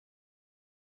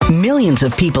Millions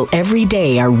of people every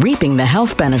day are reaping the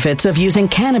health benefits of using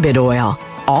cannabis oil,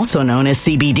 also known as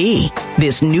CBD.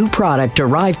 This new product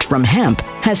derived from hemp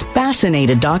has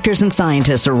fascinated doctors and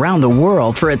scientists around the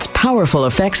world for its powerful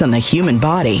effects on the human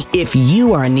body. If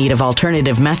you are in need of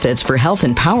alternative methods for health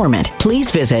empowerment, please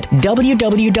visit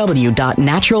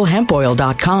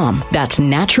www.naturalhempoil.com. That's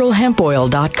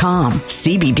naturalhempoil.com.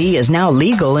 CBD is now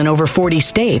legal in over 40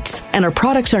 states, and our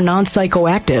products are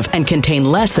non-psychoactive and contain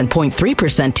less than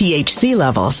 0.3% THC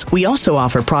levels. We also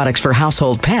offer products for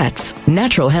household pets.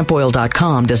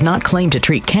 Naturalhempoil.com does not claim to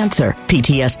treat cancer,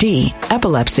 PTSD,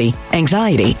 epilepsy,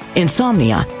 anxiety,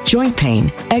 insomnia, joint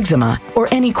pain, eczema, or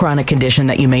any chronic condition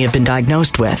that you may have been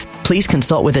diagnosed with. Please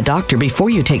consult with a doctor before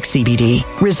you take CBD.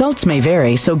 Results may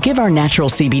vary, so give our natural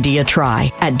CBD a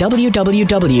try at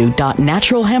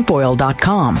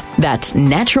www.naturalhempoil.com. That's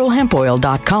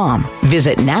naturalhempoil.com.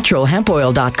 Visit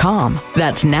naturalhempoil.com.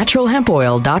 That's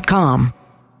naturalhempoil.com.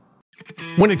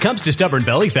 When it comes to stubborn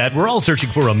belly fat, we're all searching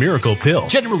for a miracle pill.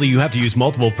 Generally, you have to use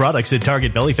multiple products that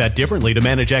target belly fat differently to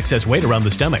manage excess weight around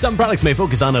the stomach. Some products may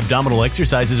focus on abdominal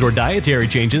exercises or dietary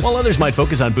changes, while others might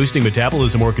focus on boosting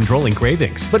metabolism or controlling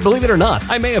cravings. But believe it or not,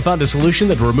 I may have found a solution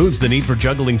that removes the need for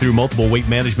juggling through multiple weight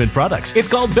management products. It's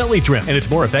called Belly Trim, and it's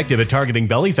more effective at targeting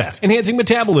belly fat, enhancing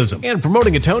metabolism, and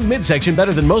promoting a toned midsection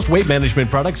better than most weight management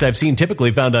products I've seen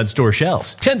typically found on store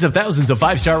shelves. Tens of thousands of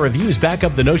 5-star reviews back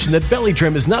up the notion that Belly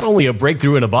Trim is not only a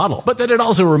breakthrough in a bottle, but that it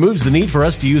also removes the need for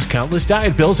us to use countless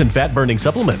diet pills and fat-burning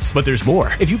supplements. But there's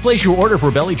more. If you place your order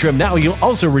for Belly Trim now, you'll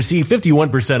also receive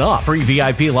 51% off, free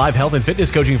VIP live health and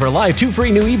fitness coaching for life, 2 free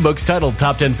new ebooks titled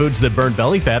Top 10 Foods That Burn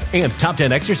Belly Fat and Top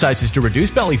 10 Exercises to Reduce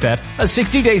Belly Fat, a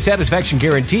 60-day satisfaction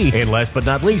guarantee, and last but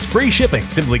not least, free shipping.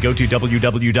 Simply go to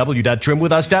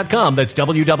www.trimwithus.com. That's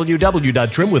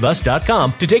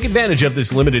www.trimwithus.com to take advantage of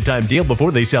this limited time deal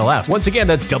before they sell out. Once again,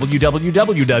 that's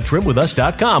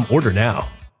www.trimwithus.com. Order now.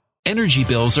 Energy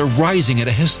bills are rising at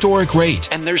a historic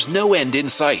rate, and there's no end in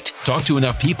sight. Talk to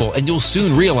enough people, and you'll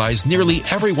soon realize nearly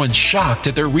everyone's shocked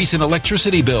at their recent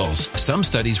electricity bills. Some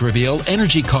studies reveal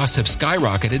energy costs have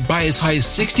skyrocketed by as high as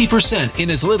 60%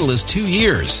 in as little as 2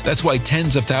 years. That's why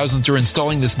tens of thousands are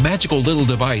installing this magical little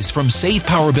device from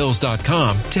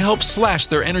SavePowerBills.com to help slash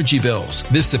their energy bills.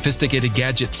 This sophisticated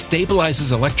gadget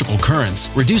stabilizes electrical currents,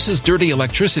 reduces dirty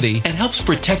electricity, and helps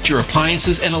protect your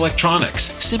appliances and electronics.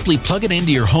 Simply plug it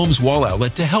into your home's wall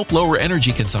outlet to help lower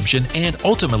energy consumption and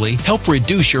ultimately help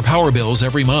reduce your power bills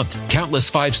every month.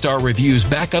 Countless 5-star reviews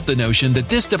back up the notion that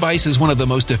this device is one of the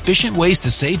most efficient ways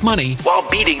to save money while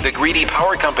beating the greedy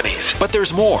power companies. But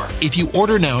there's more. If you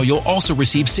order now, you'll also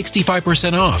receive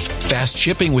 65% off, fast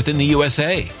shipping within the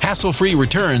USA, hassle-free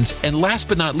returns, and last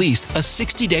but not least, a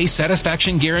 60-day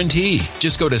satisfaction guarantee.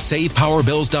 Just go to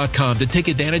SavePowerBills.com to take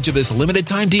advantage of this limited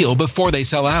time deal before they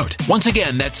sell out. Once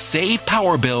again, that's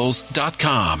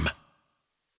SavePowerBills.com.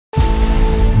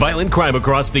 Violent crime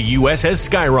across the U.S. has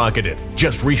skyrocketed.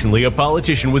 Just recently, a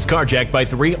politician was carjacked by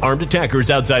 3 armed attackers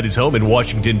outside his home in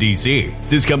Washington, D.C.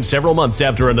 This comes several months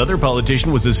after another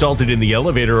politician was assaulted in the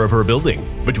elevator of her building.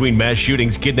 Between mass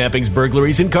shootings, kidnappings,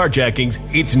 burglaries, and carjackings,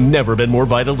 it's never been more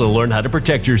vital to learn how to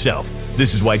protect yourself.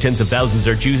 This is why tens of thousands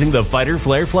are choosing the Fighter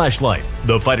Flare flashlight.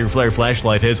 The Fighter Flare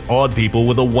flashlight has awed people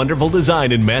with a wonderful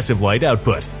design and massive light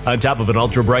output. On top of an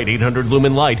ultra-bright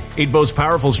 800-lumen light, it boasts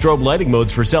powerful strobe lighting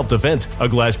modes for self-defense, a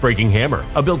glass-breaking hammer,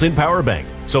 a built-in power bank,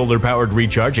 solar-powered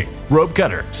recharging, rope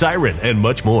cutter, siren, and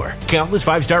much more. Countless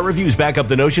 5-star reviews back up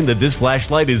the notion that this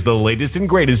flashlight is the latest and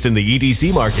greatest in the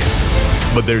EDC market.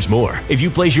 But there's more. If you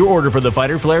place your order for the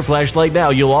Fighter Flare flashlight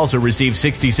now, you'll also receive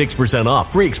 66%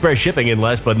 off, free express shipping, and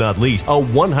last but not least, a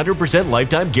 100%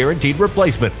 lifetime guaranteed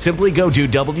replacement. Simply go to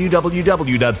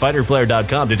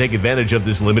www.fighterflare.com to take advantage of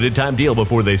this limited time deal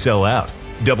before they sell out.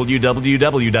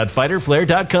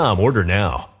 www.fighterflare.com. Order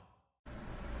now.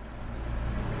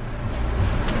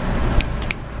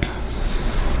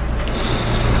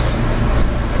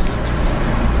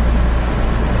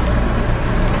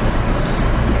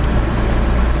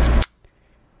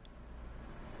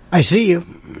 I see you.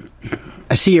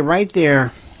 I see you right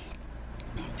there.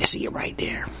 I see you right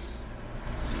there.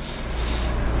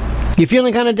 You're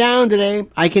feeling kind of down today.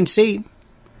 I can see.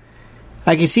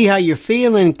 I can see how you're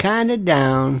feeling kind of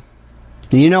down.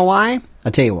 You know why?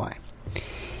 I'll tell you why.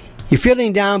 You're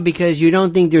feeling down because you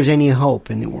don't think there's any hope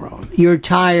in the world. You're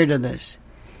tired of this.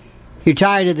 You're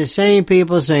tired of the same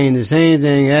people saying the same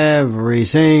thing every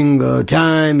single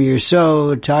time. You're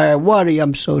so tired. What are you?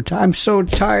 I'm so tired. I'm so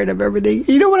tired of everything.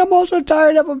 You know what I'm also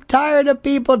tired of? I'm tired of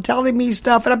people telling me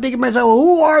stuff, and I'm thinking to myself,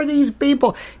 who are these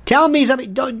people? Tell me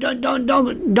something.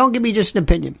 Don't give me just an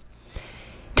opinion.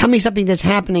 Tell me something that's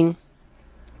happening,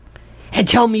 and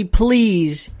tell me,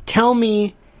 please, tell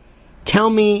me tell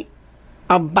me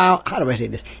about, how do I say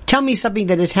this? Tell me something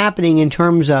that is happening in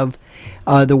terms of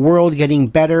the world getting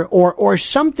better or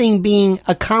something being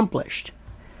accomplished.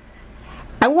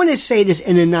 I want to say this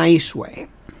in a nice way.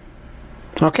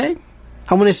 Okay?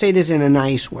 I want to say this in a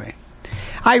nice way.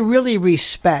 I really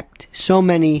respect so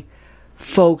many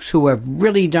folks who have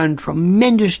really done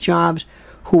tremendous jobs,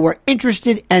 who are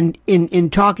interested in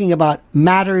talking about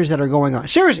matters that are going on.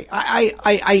 Seriously,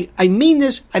 I mean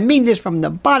this. I mean this from the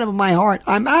bottom of my heart.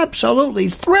 I'm absolutely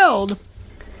thrilled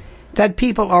that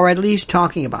people are at least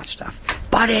talking about stuff.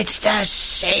 But it's the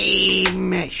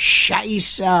same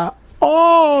scheisse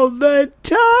all the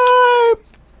time.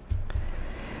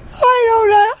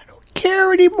 I don't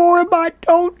care anymore about,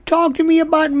 don't talk to me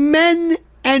about men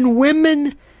and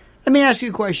women. Let me ask you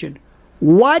a question.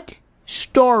 What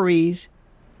stories,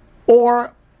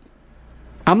 or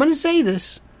I'm going to say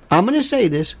this,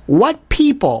 what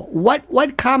people,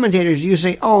 what commentators do you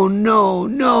say, oh no,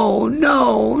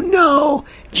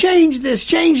 change this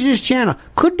channel?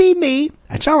 Could be me,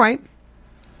 that's all right.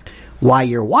 Why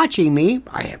you're watching me,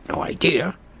 I have no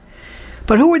idea.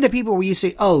 But who are the people where you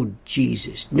say, oh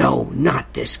Jesus, no,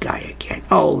 not this guy again.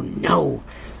 Oh no,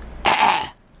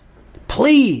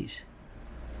 please.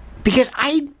 Because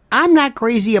I'm not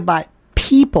crazy about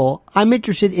people, I'm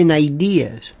interested in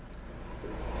ideas.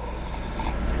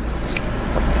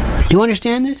 Do you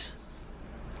understand this?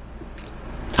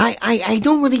 I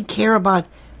don't really care about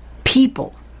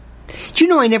people. Do you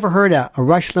know I never heard a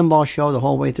Rush Limbaugh show the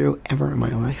whole way through, ever in my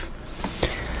life?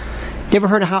 Never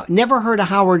heard a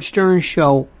Howard Stern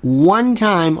show one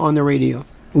time on the radio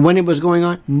when it was going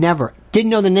on. Never.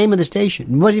 Didn't know the name of the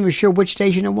station. Wasn't even sure which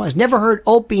station it was. Never heard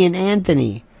Opie and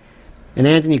Anthony. And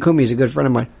Anthony Cumia is a good friend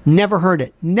of mine. Never heard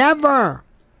it. Never.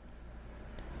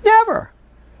 Never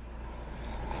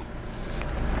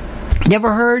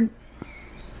heard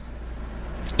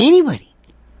anybody.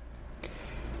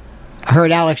 I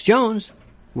heard Alex Jones.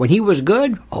 When he was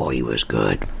good, oh, he was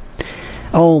good.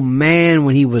 Oh, man,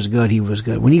 when he was good, he was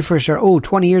good. When he first started,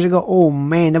 20 years ago, oh,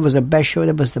 man, that was the best show.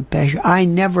 That was the best show. I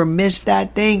never missed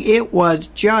that thing. It was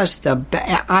just the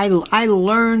best. I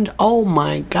learned, oh,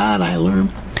 my God, I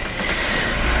learned.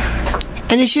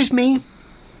 And it's just me.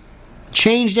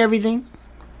 Changed everything.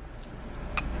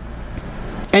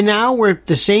 And now we're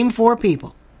the same four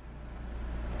people.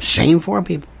 Same four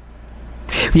people.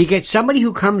 You get somebody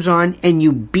who comes on and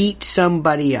you beat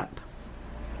somebody up.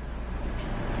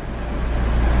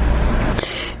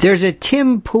 There's a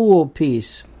Tim Pool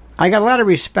piece. I got a lot of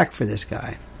respect for this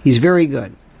guy. He's very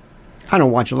good. I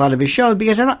don't watch a lot of his shows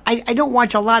because I don't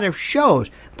watch a lot of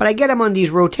shows, but I get him on these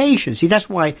rotations. See, that's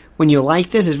why when you like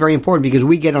this, it's very important because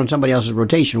we get on somebody else's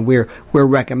rotation. We're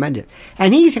recommended.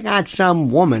 And he's got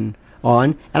some woman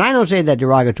on, and I don't say that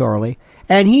derogatorily,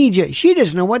 and she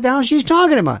doesn't know what the hell she's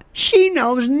talking about. She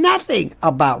knows nothing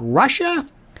about Russia,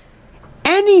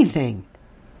 anything.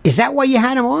 Is that why you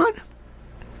had him on?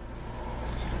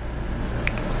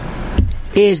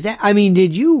 Is that, I mean,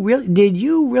 did you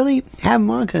really have him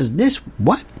on because this,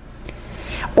 what?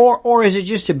 Or is it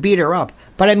just to beat her up?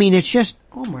 But I mean, it's just,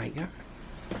 oh my God.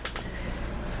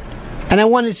 And I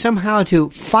wanted somehow to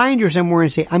find her somewhere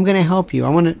and say, I'm going to help you. I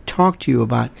want to talk to you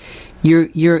about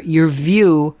your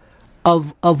view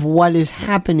of what is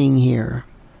happening here.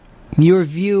 Your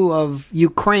view of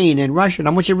Ukraine and Russia. I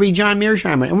want you to read John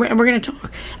Mearsheimer. And we're going to talk.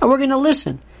 And we're going to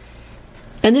listen.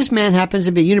 And this man happens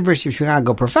to be a University of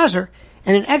Chicago professor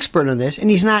and an expert on this. And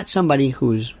he's not somebody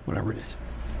who's whatever it is.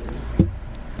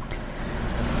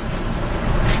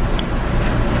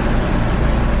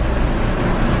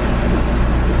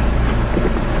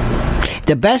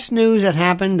 The best news that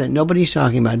happened that nobody's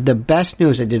talking about, the best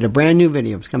news, I did a brand new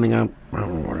video, it's coming out, I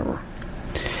don't know, whatever,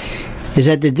 is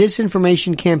that the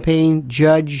disinformation campaign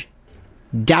Judge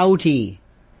Doughty,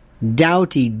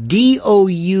 Doughty, do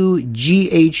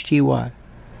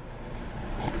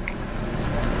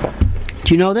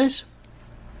you know this?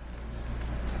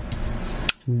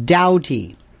 Doughty.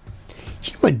 Do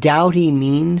you know what Doughty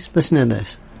means? Listen to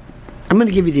this. I'm going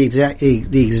to give you the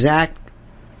exact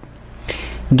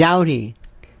Doughty.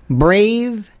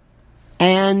 Brave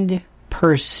and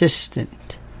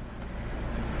persistent.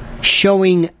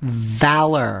 Showing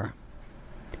valor.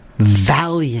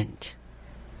 Valiant.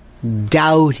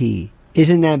 Doughty.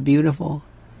 Isn't that beautiful?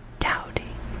 Doughty.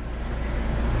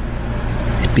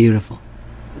 It's beautiful.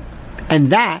 And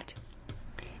that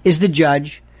is the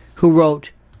judge who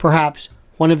wrote perhaps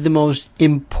one of the most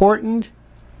important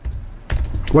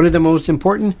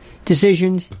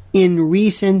decisions in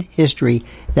recent history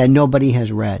that nobody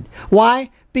has read. Why?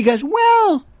 Because,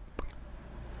 well,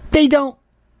 they don't,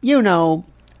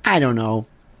 I don't know.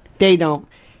 They don't.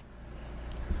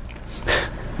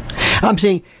 I'm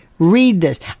saying, read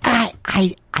this.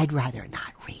 I'd rather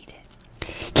not read it.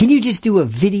 Can you just do a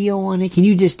video on it? Can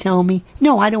you just tell me?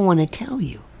 No, I don't want to tell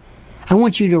you. I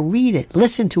want you to read it.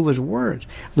 Listen to his words.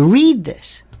 Read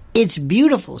this. It's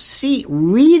beautiful. See,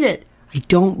 read it. I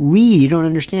don't read. You don't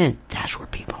understand. That's where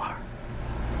people are.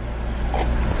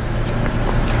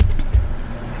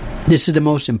 This is the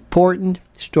most important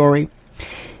story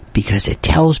because it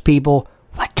tells people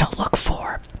what to look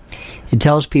for. It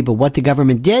tells people what the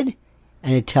government did,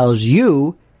 and it tells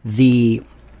you, the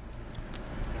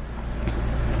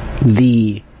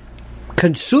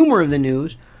consumer of the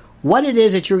news, what it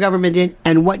is that your government did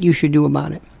and what you should do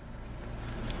about it.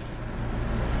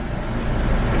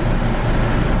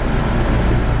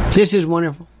 This is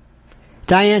wonderful.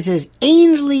 Diane says,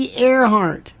 Ainsley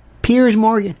Earhart, Piers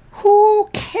Morgan. Who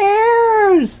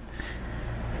cares?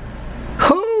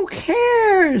 Who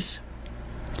cares?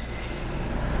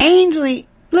 Ainsley,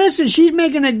 listen, she's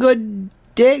making a good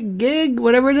gig,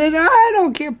 whatever it is. I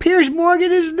don't care. Piers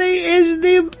Morgan is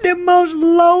the most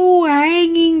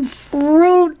low-hanging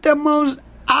fruit, the most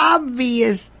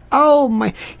obvious. Oh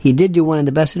my! He did do one of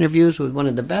the best interviews with one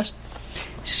of the best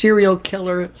serial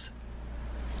killers.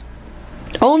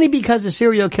 Only because the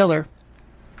serial killer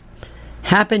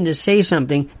happened to say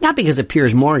something, not because of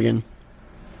Piers Morgan,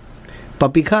 but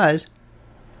because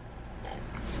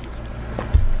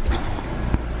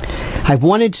I've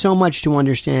wanted so much to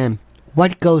understand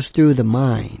what goes through the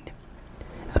mind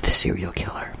of the serial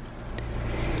killer.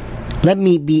 Let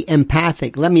me be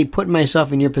empathic. Let me put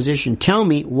myself in your position. Tell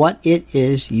me what it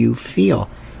is you feel.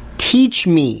 Teach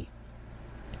me.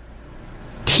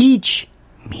 Teach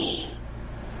me.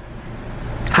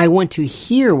 I want to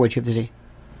hear what you have to say.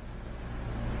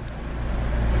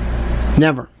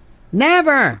 Never.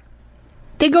 Never.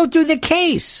 They go through the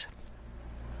case.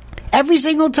 Every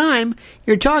single time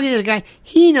you're talking to this guy,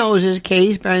 he knows his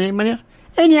case better than anybody else.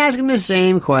 And you ask him the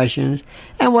same questions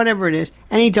and whatever it is.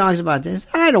 And he talks about this.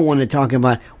 I don't want to talk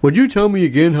about, would you tell me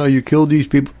again how you killed these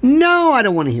people? No, I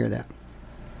don't want to hear that.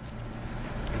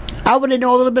 I want to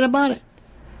know a little bit about it.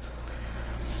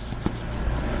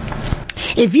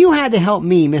 If you had to help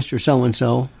me, Mr.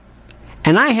 So-and-so,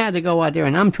 and I had to go out there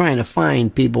and I'm trying to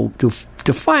find people, to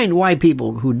find why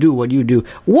people who do what you do,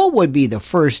 what would be the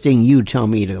first thing you tell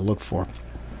me to look for?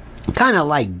 Kind of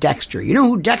like Dexter. You know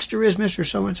who Dexter is, Mr.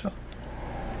 So-and-so?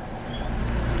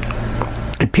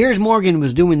 And Piers Morgan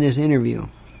was doing this interview.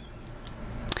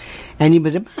 And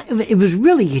it was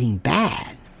really getting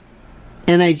bad.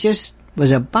 And I just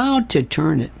was about to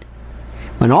turn it.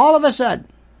 When all of a sudden,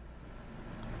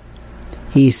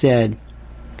 he said,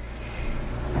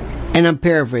 and I'm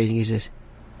paraphrasing, he says,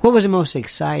 what was the most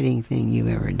exciting thing you've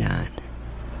ever done?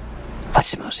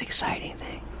 What's the most exciting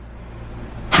thing?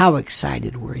 How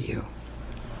excited were you?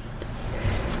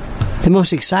 The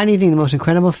most exciting thing, the most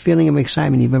incredible feeling of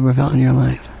excitement you've ever felt in your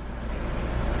life.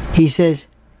 He says,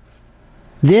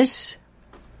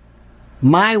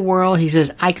 my world, he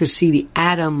says, I could see the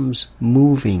atoms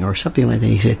moving or something like that.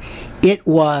 He said,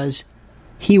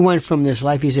 he went from this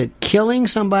life, he said, killing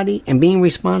somebody and being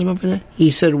responsible for that,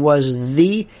 he said,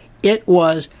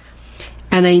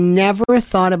 and I never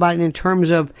thought about it in terms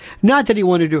of, not that he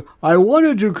wanted to, I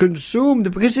wanted to consume,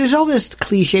 because there's all this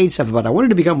cliched stuff about, I wanted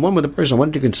to become one with the person, I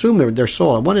wanted to consume their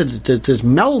soul, I wanted this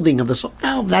melding of the soul.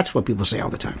 Now, that's what people say all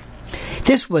the time.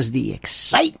 This was the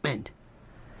excitement.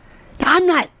 Now, I'm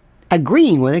not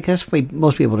agreeing with it, because that's why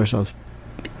most people are so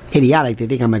idiotic, they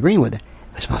think I'm agreeing with it.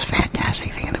 It was the most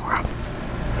fantastic thing in the world.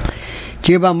 Did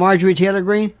you hear about Marjorie Taylor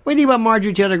Greene? What do you think about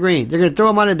Marjorie Taylor Greene? They're going to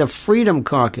throw him out of the Freedom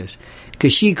Caucus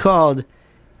because she called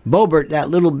Boebert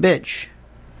that little bitch.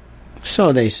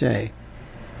 So they say.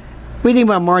 What do you think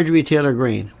about Marjorie Taylor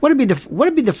Greene? What would be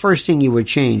the first thing you would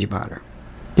change about her?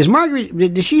 Does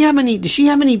she have any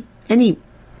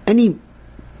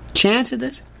chance at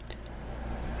this?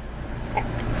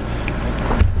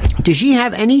 Does she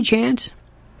have any chance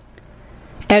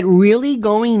at really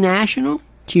going national?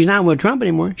 She's not with Trump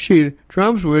anymore.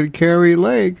 Trump's with Carrie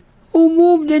Lake, who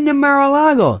moved into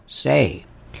Mar-a-Lago. Say,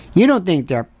 you don't think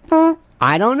they're...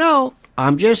 I don't know.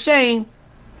 I'm just saying.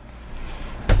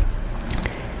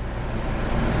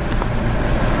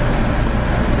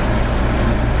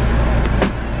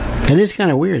 That is kind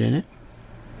of weird, isn't it?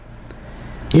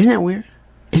 Isn't that weird?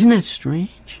 Isn't that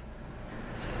strange?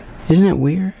 Isn't that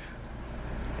weird?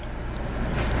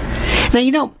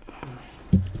 Now,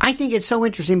 I think it's so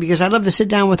interesting because I'd love to sit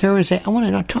down with her and say, I want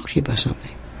to talk to you about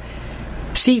something.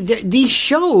 See, these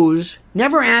shows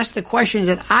never ask the questions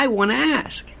that I want to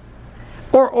ask.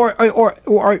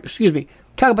 Or excuse me,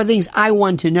 talk about things I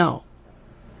want to know.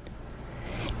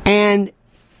 And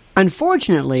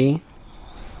unfortunately,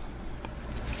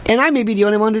 And I may be the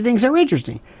only one who thinks they're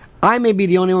interesting. I may be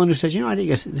the only one who says, I think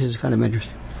this is kind of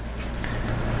interesting.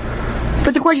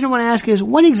 But the question I want to ask is,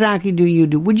 what exactly do you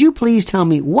do? Would you please tell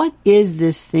me, what is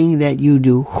this thing that you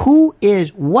do?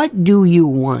 What do you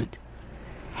want?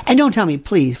 And don't tell me,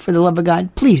 please, for the love of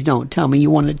God, please don't tell me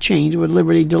you want to change with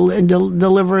liberty,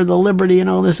 deliver the liberty and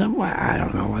all this. Well, I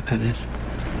don't know what that is.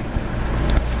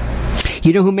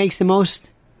 You know who makes the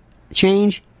most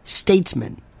change?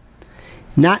 Statesmen.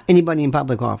 Not anybody in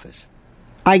public office.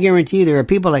 I guarantee there are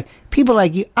people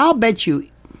like you. I'll bet you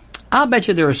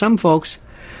there are some folks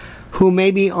who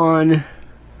may be on.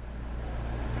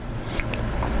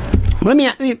 Let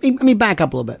me back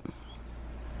up a little bit.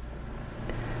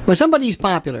 When somebody's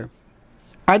popular,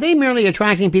 are they merely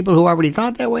attracting people who already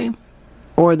thought that way,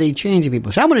 or are they changing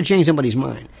people? So I want to change somebody's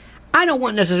mind. I don't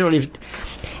want necessarily.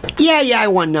 I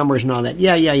want numbers and all that.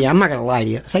 Yeah. I'm not going to lie to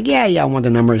you. It's like, I want the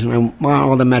numbers and I want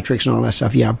all the metrics and all that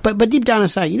stuff. Yeah, but deep down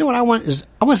inside, you know what I want is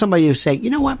I want somebody to say, you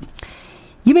know what,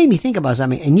 you made me think about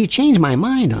something and you changed my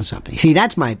mind on something. See,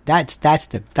 that's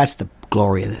the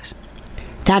glory of this.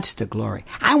 That's the glory.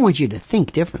 I want you to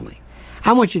think differently.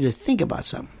 I want you to think about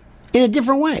something in a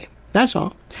different way. That's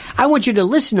all. I want you to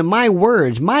listen to my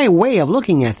words, my way of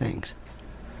looking at things.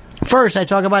 First, I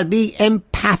talk about being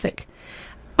empathic.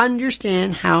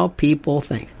 Understand how people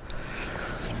think.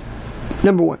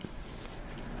 Number one.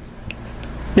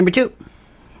 Number two,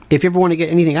 if you ever want to get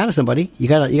anything out of somebody, you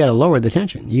gotta lower the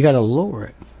tension. You gotta lower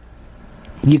it.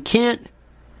 You can't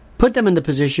put them in the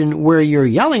position where you're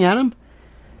yelling at them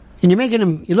and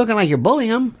you're looking like you're bullying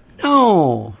them.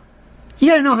 No. You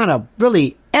gotta know how to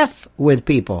really F with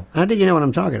people. I think you know what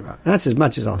I'm talking about. That's as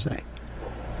much as I'll say.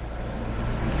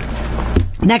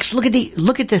 Next, look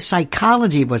at the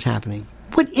psychology of what's happening.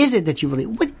 What is it that you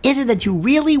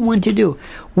really want to do?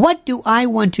 What do I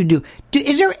want to do? Do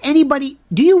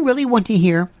you really want to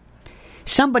hear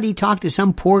somebody talk to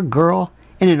some poor girl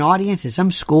in an audience at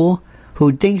some school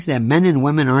who thinks that men and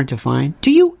women aren't defined? Do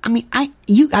you?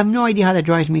 You have no idea how that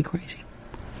drives me crazy.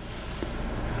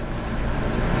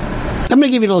 I'm going to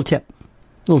give you a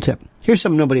little tip. Here's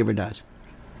something nobody ever does.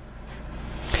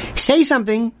 Say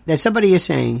something that somebody is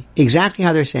saying exactly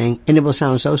how they're saying, and it will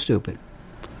sound so stupid.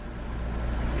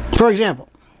 For example,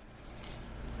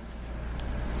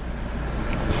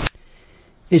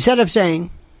 instead of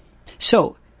saying,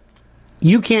 so,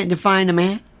 you can't define a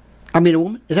man? A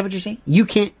woman? Is that what you're saying? You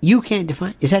can't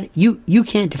define? Is that, you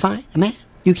can't define a man?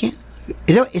 You can't?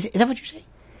 Is that what you're saying?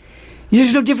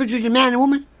 There's no difference between a man and a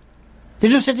woman?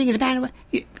 There's no such thing as a man and a woman?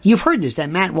 You've heard this, that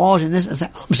Matt Walsh and this. I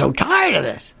said, I'm so tired of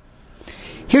this.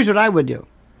 Here's what I would do.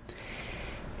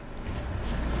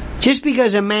 Just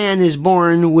because a man is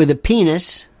born with a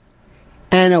penis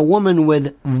and a woman with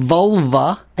a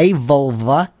vulva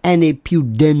and a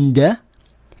pudenda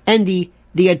and the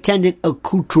attendant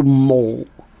accoutrement,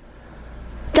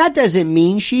 that doesn't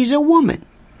mean she's a woman.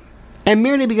 And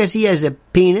merely because he has a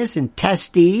penis and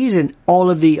testes and all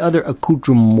of the other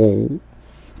accoutrements,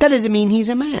 that doesn't mean he's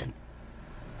a man.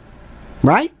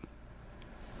 Right?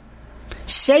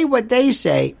 Say what they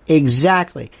say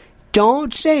exactly.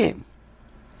 Don't say it.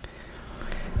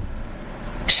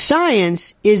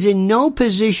 Science is in no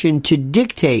position to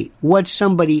dictate what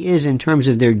somebody is in terms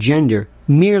of their gender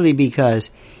merely because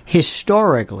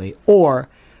historically or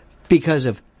because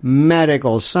of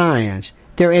medical science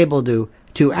they're able to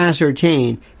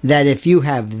ascertain that if you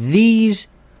have these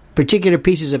particular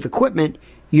pieces of equipment,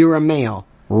 you're a male.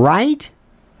 Right?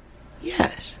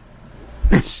 Yes.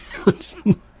 It's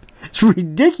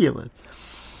ridiculous.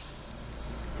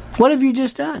 What have you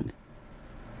just done?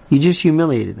 You just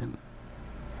humiliated them.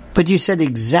 But you said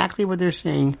exactly what they're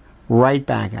saying right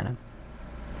back at them.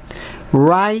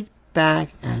 Right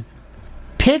back at them.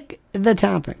 Pick the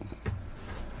topic.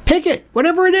 Pick it,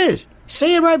 whatever it is.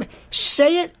 Say it right.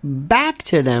 Say it back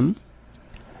to them.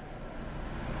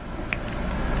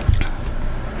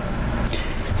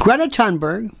 Greta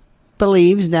Thunberg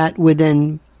believes that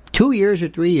within 2 years or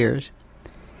 3 years,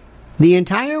 the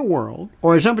entire world,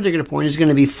 or at some particular point, is going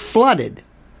to be flooded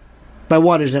by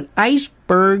waters, that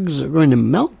icebergs are going to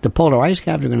melt, the polar ice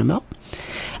caps are going to melt.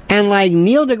 And like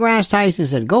Neil deGrasse Tyson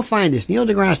said, go find this. Neil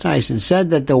deGrasse Tyson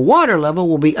said that the water level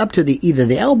will be up to either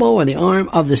the elbow or the arm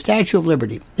of the Statue of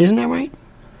Liberty. Isn't that right?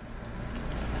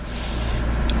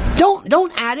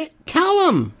 Don't add it. Tell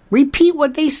them. Repeat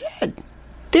what they said.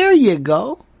 There you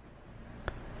go.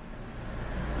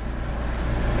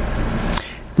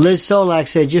 Liz Solak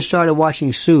said, just started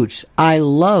watching Suits. I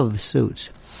love Suits.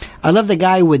 I love the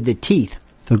guy with the teeth.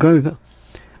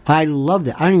 I love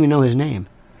that. I don't even know his name.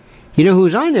 You know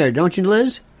who's on there, don't you,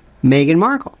 Liz? Meghan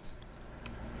Markle.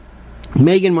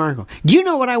 Meghan Markle. Do you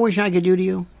know what I wish I could do to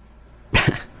you?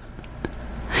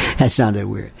 That sounded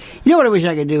weird. You know what I wish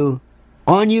I could do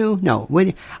on you? No, with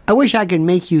you? I wish I could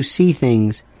make you see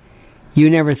things you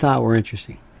never thought were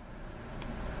interesting.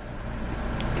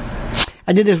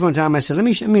 I did this one time. I said, let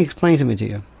me explain something to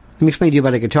you. Let me explain to you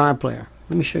about a guitar player.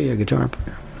 Let me show you a guitar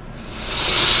player.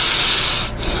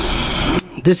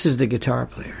 This is the guitar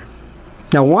player.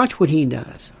 Now watch what he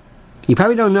does. You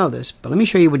probably don't know this, but let me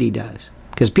show you what he does.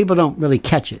 Because people don't really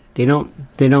catch it. They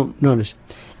don't notice.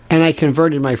 And I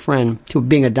converted my friend to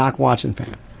being a Doc Watson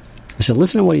fan. I said,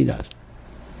 listen to what he does.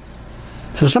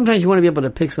 So sometimes you want to be able to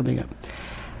pick something up.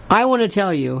 I want to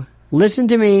tell you, listen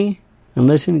to me and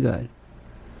listen good.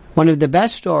 One of the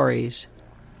best stories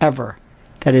ever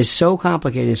that is so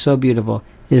complicated, so beautiful,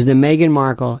 is the Meghan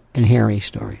Markle and Harry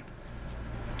story.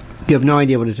 You have no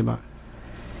idea what it's about.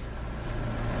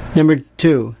 Number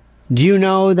 2, do you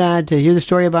know that, hear the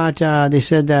story about, they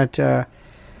said that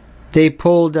they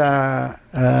pulled Madonna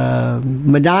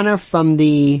from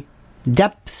the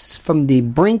depths, from the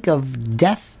brink of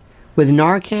death with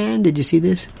Narcan. Did you see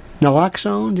this?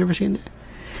 Naloxone, did you ever see that?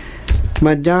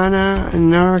 Madonna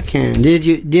and Narcan.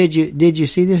 Did you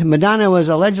see this? Madonna was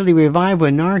allegedly revived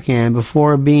with Narcan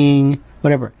before being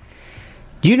whatever.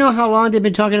 Do you know how long they've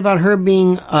been talking about her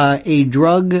being a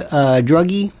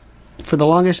druggie for the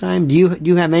longest time? Do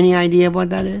you have any idea of what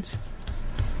that is?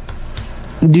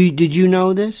 Did you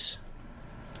know this?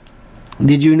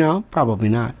 Did you know? Probably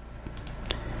not.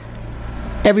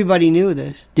 Everybody knew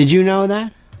this. Did you know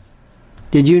that?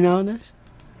 Did you know this?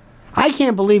 I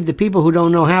can't believe the people who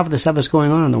don't know half of the stuff that's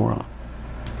going on in the world.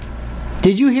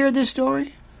 Did you hear this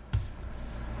story?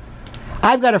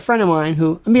 I've got a friend of mine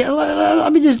who.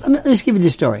 Let me just give you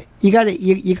this story. You got to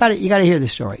hear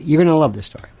this story. You're going to love this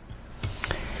story.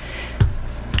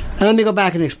 And let me go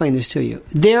back and explain this to you.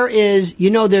 There is,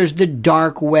 there's the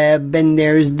dark web, and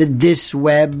there's the this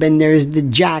web, and there's the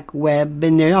jack web,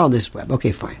 and there's all this web.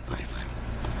 Okay, fine.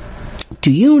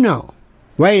 Do you know?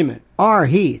 Wait a minute, R.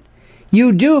 Heath.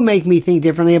 You do make me think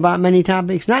differently about many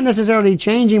topics, not necessarily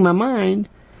changing my mind,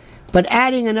 but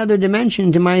adding another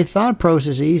dimension to my thought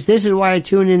processes. This is why I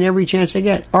tune in every chance I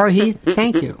get. R. Heath,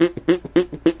 thank you.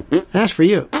 That's for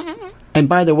you. And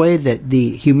by the way, that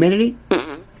the humidity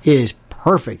is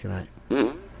perfect tonight.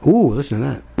 Ooh, listen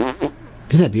to that.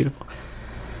 Isn't that beautiful?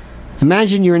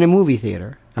 Imagine you're in a movie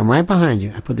theater. I'm right behind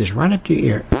you. I put this right up to your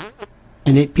ear.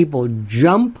 And people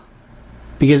jump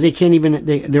because they can't even,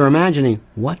 they're imagining,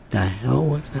 what the hell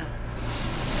was that?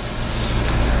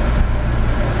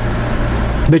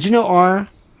 But R,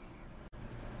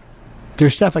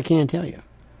 there's stuff I can't tell you.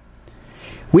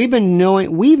 We've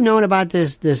known about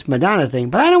this Madonna thing,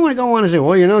 but I don't want to go on and say,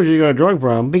 well, she's got a drug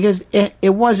problem, because it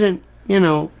wasn't,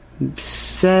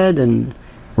 said and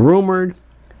rumored.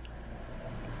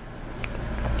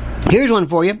 Here's one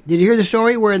for you. Did you hear the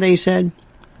story where they said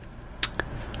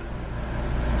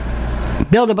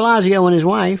Bill de Blasio and his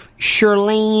wife,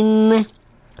 Shirlene,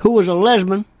 who was a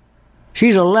lesbian,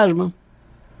 she's a lesbian.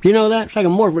 You know that? It's like a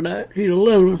morphodite. She's a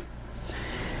lesbian.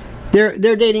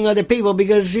 They're dating other people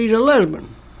because she's a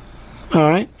lesbian. All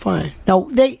right, fine. Now,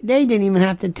 they didn't even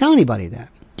have to tell anybody that.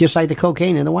 Just like the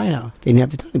cocaine in the White House. They didn't have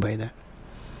to tell anybody that.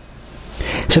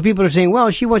 So people are saying, well,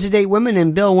 she wants to date women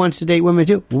and Bill wants to date women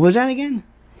too. What was that again?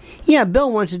 Yeah, Bill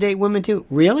wants to date women too.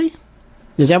 Really?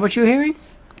 Is that what you're hearing?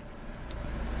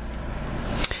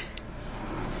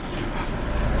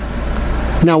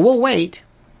 Now, we'll wait.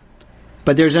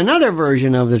 But there's another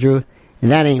version of the truth,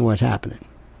 and that ain't what's happening.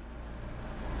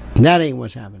 That ain't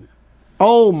what's happening.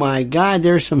 Oh my God,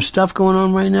 there's some stuff going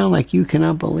on right now like you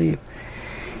cannot believe.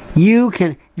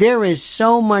 There is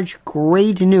so much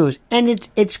great news, and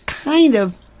it's kind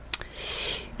of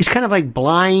like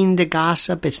blind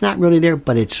gossip. It's not really there,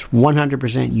 but it's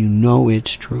 100%.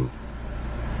 It's true.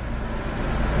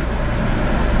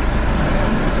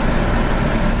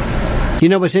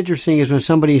 What's interesting is when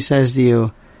somebody says to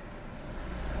you,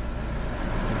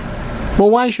 well,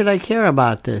 why should I care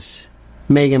about this,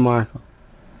 Meghan Markle?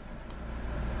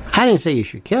 I didn't say you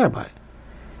should care about it.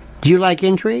 Do you like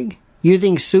intrigue? You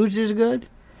think Suits is good?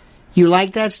 You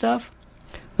like that stuff?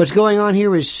 What's going on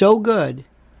here is so good,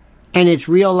 and it's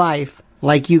real life,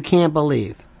 like you can't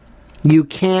believe. You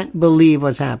can't believe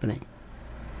what's happening.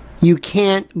 You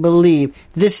can't believe.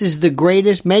 This is the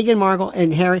greatest, Meghan Markle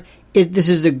and Harry, this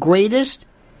is the greatest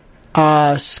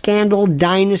scandal,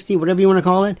 dynasty, whatever you want to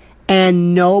call it,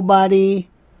 and nobody,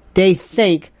 they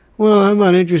think, well, I'm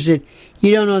not interested.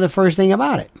 You don't know the first thing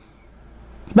about it.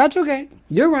 That's okay.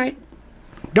 You're right.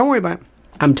 Don't worry about it.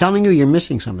 I'm telling you, you're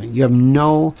missing something. You have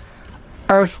no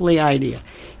earthly idea.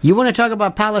 You want to talk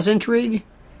about palace intrigue?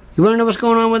 You want to know what's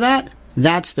going on with that?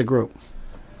 That's the group.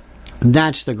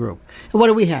 That's the group. And what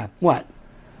do we have? What?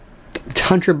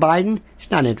 Hunter Biden,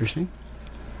 it's not interesting.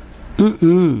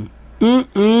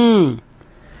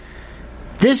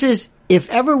 This is, if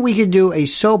ever we could do a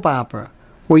soap opera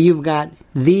where you've got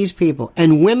these people,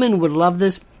 and women would love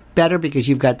this better because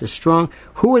you've got the strong.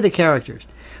 Who are the characters?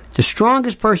 The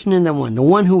strongest person in the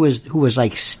one who was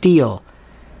like steel.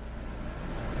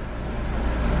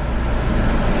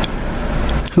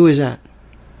 Who is that?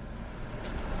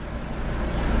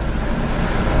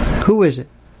 Who is it?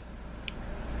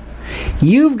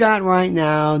 You've got right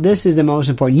now, this is the most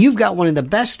important, you've got one of the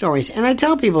best stories, and I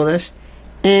tell people this,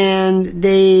 and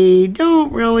they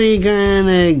don't really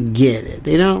gonna get it.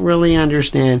 They don't really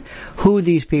understand who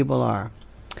these people are.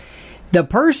 The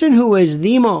person who is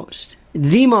the most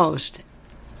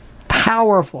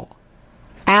powerful,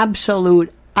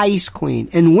 absolute ice queen,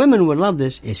 and women would love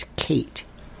this, is Kate.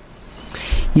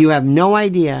 You have no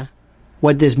idea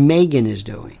what this Meghan is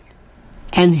doing.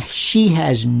 And she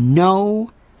has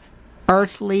no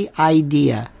earthly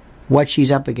idea what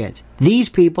she's up against. These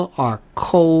people are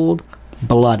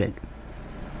cold-blooded.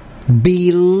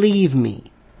 Believe me.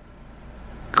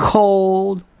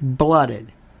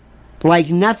 Cold-blooded. Like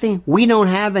nothing. We don't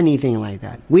have anything like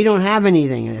that. We don't have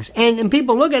anything in this. And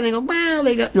people look at it and go, well,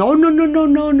 they go,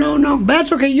 no.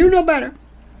 That's okay. You know better.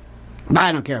 But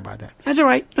I don't care about that. That's all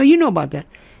right. No, you know about that.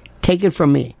 Take it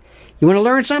from me. You want to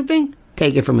learn something?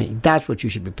 Take it from me. That's what you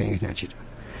should be paying attention to.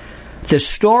 The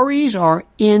stories are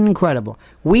incredible.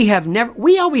 We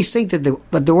always think that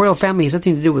the royal family has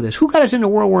nothing to do with this. Who got us into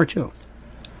World War II?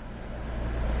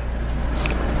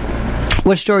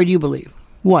 What story do you believe?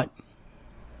 What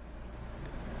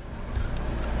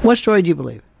story do you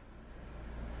believe?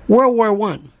 World War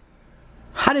I.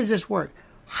 How does this work?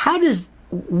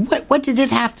 What did it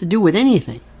have to do with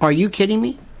anything? Are you kidding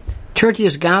me?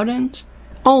 Tertius Gaudens?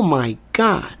 Oh my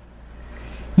God.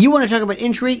 You want to talk about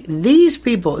intrigue? These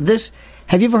people,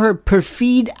 have you ever heard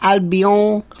Perfide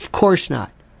Albion? Of course not.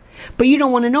 But you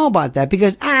don't want to know about that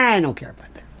because I don't care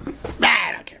about that.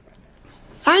 I don't care about that.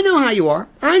 I know how you are.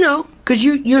 I know. Because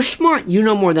you're smart. You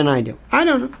know more than I do. I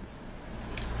don't know.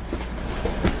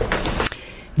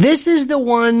 This is the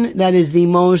one that is the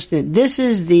most,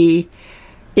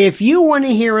 if you want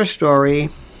to hear a story.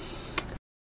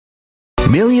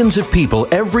 Millions of people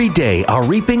every day are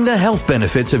reaping the health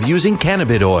benefits of using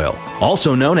cannabis oil,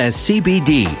 also known as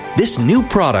CBD. This new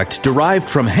product derived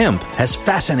from hemp has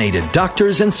fascinated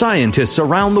doctors and scientists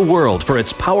around the world for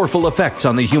its powerful effects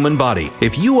on the human body.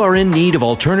 If you are in need of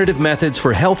alternative methods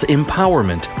for health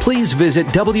empowerment, please visit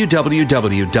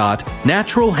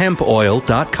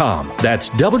www.naturalhempoil.com. That's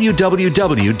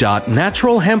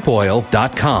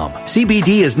www.naturalhempoil.com. CBD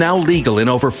is now legal in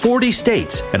over 40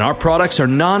 states, and our products are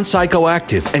non-psychoactive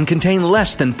and contain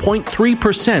less than 0.3%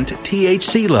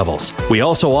 THC levels. We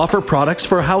also offer products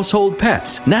for household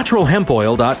pets.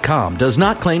 NaturalHempOil.com does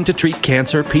not claim to treat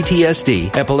cancer,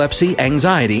 PTSD, epilepsy,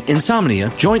 anxiety,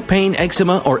 insomnia, joint pain,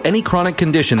 eczema, or any chronic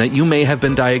condition that you may have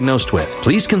been diagnosed with.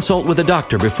 Please consult with a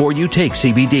doctor before you take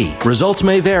CBD. Results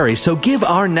may vary, so give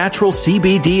our natural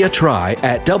CBD a try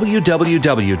at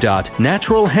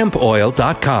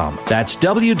www.naturalhempoil.com. That's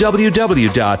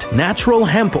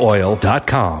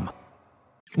www.naturalhempoil.com.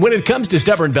 When it comes to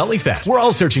stubborn belly fat, we're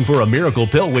all searching for a miracle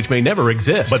pill which may never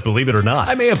exist. But believe it or not,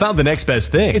 I may have found the next best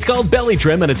thing. It's called Belly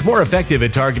Trim, and it's more effective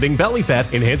at targeting belly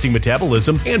fat, enhancing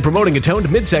metabolism, and promoting a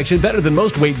toned midsection better than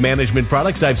most weight management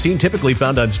products I've seen typically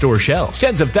found on store shelves.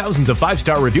 Tens of thousands of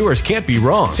 5-star reviewers can't be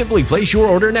wrong. Simply place your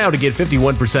order now to get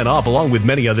 51% off along with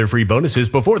many other free bonuses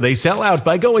before they sell out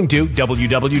by going to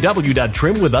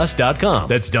www.trimwithus.com.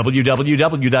 That's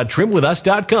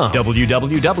www.trimwithus.com.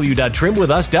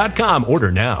 www.trimwithus.com.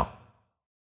 Order now.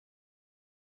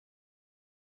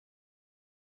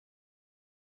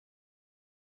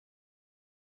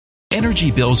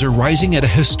 Energy bills are rising at a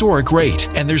historic rate,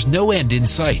 and there's no end in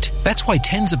sight. That's why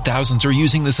tens of thousands are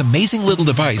using this amazing little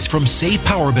device from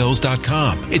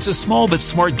SavePowerBills.com. It's a small but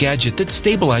smart gadget that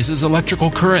stabilizes electrical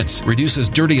currents, reduces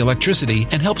dirty electricity,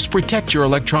 and helps protect your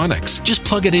electronics. Just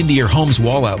plug it into your home's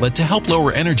wall outlet to help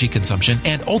lower energy consumption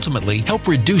and ultimately help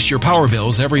reduce your power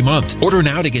bills every month. Order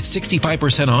now to get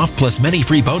 65% off plus many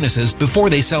free bonuses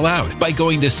before they sell out by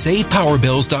going to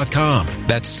SavePowerBills.com.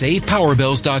 That's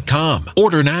SavePowerBills.com.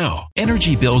 Order now.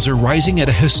 Energy bills are rising at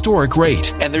a historic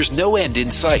rate, and there's no end in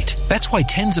sight. That's why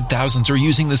tens of thousands are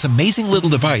using this amazing little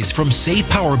device from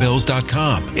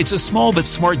SavePowerBills.com. It's a small but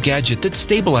smart gadget that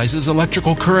stabilizes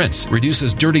electrical currents,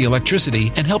 reduces dirty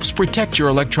electricity, and helps protect your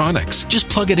electronics. Just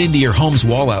plug it into your home's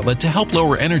wall outlet to help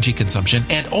lower energy consumption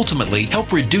and ultimately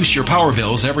help reduce your power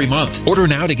bills every month. Order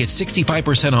now to get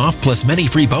 65% off plus many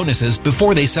free bonuses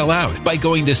before they sell out by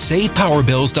going to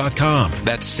SavePowerBills.com.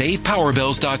 That's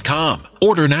SavePowerBills.com.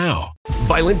 Order now.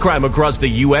 Violent crime across the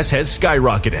U.S. has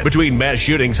skyrocketed. Between mass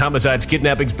shootings, homicides,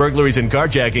 kidnappings, burglaries, and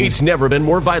carjacking, it's never been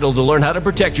more vital to learn how to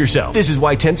protect yourself. This is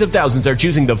why tens of thousands are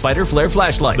choosing the Fighter Flare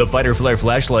flashlight. The Fighter Flare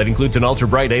flashlight includes an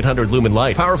ultra-bright 800 lumen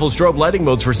light, powerful strobe lighting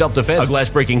modes for self-defense, a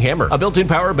glass-breaking hammer, a built-in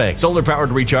power bank,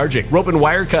 solar-powered recharging, rope and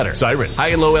wire cutter, siren, high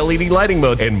and low LED lighting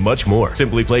mode, and much more.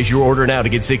 Simply place your order now to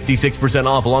get 66%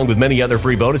 off along with many other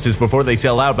free bonuses before they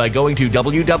sell out by going to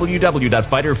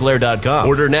www.fighterflare.com.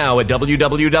 Order now at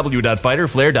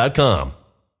www.fighterflare.com.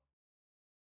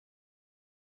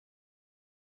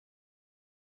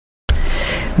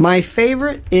 My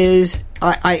favorite is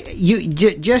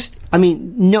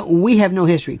no, we have no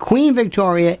history. Queen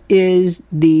Victoria is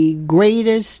the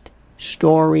greatest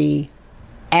story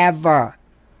ever,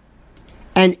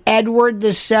 and Edward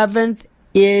VII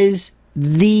is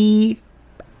the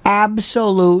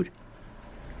absolute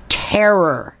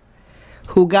terror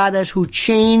who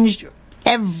changed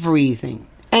everything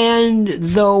and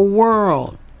the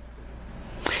world.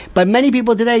 But many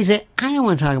people today say, I don't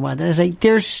want to talk about that. It's like,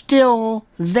 they're still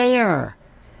there.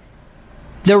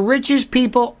 The richest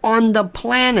people on the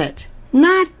planet.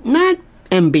 Not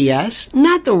MBS,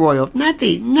 not the royal,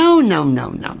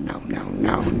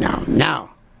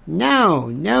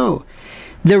 no.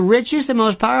 The richest and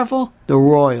most powerful, the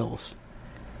royals.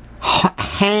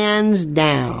 Hands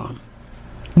down.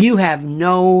 You have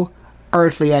no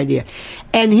earthly idea.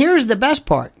 And here's the best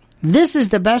part. This is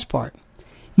the best part.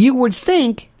 You would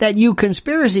think that you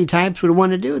conspiracy types would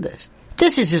want to do this.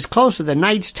 This is as close to the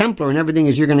Knights Templar and everything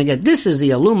as you're going to get. This is the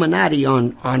Illuminati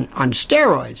on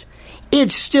steroids.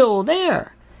 It's still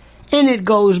there. And it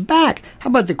goes back. How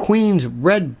about the Queen's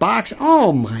red box?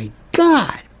 Oh my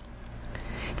God.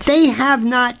 They have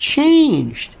not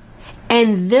changed.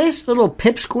 And this little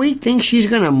pipsqueak thinks she's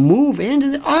going to move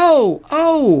into the...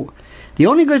 Oh. The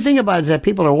only good thing about it is that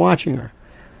people are watching her.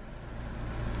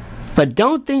 But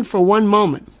don't think for one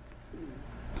moment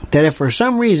that if for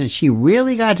some reason she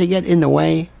really got to get in the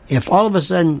way, if all of a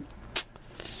sudden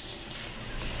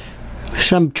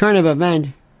some turn of event,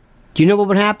 do you know what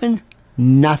would happen?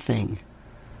 Nothing.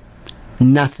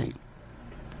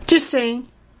 Just saying.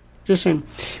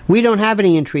 We don't have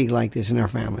any intrigue like this in our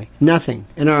family. Nothing.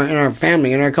 In our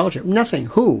family, in our culture. Nothing.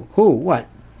 Who? What?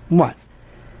 What?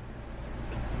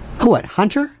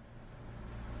 Hunter?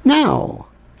 No.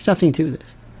 There's nothing to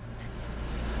this.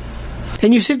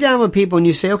 And you sit down with people and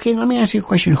you say, okay, let me ask you a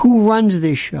question. Who runs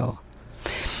this show?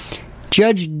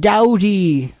 Judge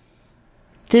Doughty.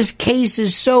 This case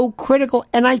is so critical,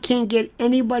 and I can't get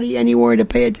anybody anywhere to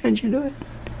pay attention to it.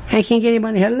 I can't get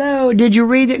anybody. Hello, did you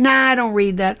read it? Nah, I don't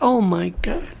read that. Oh my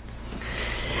God.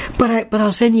 But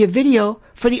I'll send you a video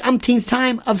for the umpteenth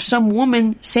time of some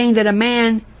woman saying that a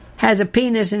man has a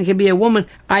penis and it can be a woman.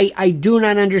 I do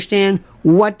not understand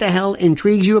what the hell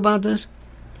intrigues you about this.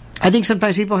 I think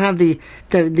sometimes people have the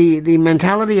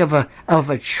mentality of a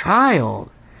child.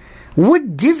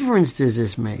 What difference does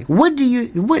this make? Why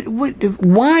is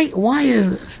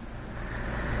this?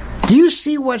 Do you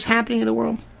see what's happening in the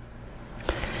world?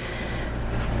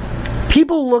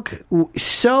 People look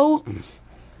so...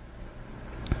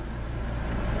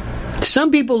 Some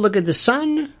people look at the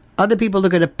sun, other people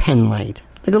look at a pen light.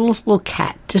 Like a little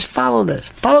cat. Just follow this.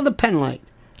 Follow the pen light.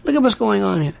 Look at what's going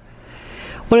on here.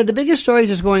 One of the biggest stories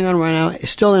that's going on right now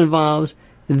still involves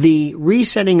the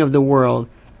resetting of the world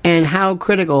and how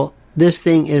critical this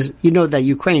thing is. You know that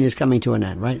Ukraine is coming to an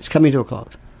end, right? It's coming to a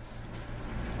close.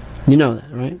 You know that,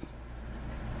 right?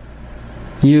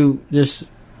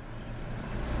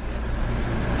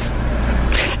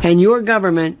 And your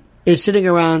government is sitting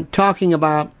around talking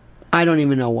about, I don't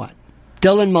even know what.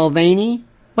 Dylan Mulvaney?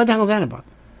 What the hell is that about?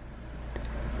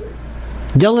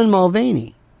 Dylan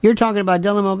Mulvaney. You're talking about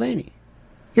Dylan Mulvaney.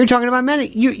 You're talking about many.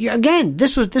 Again,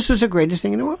 this was the greatest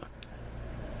thing in the world.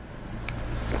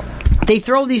 They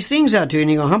throw these things out to you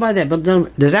and you go, how about that? But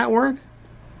does that work?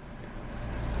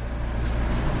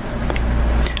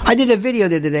 I did a video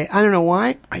the other day. I don't know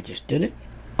why. I just did it.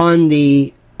 On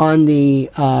the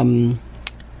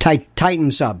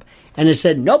Titan sub. And it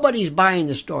said, nobody's buying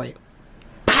the story.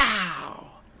 Pow!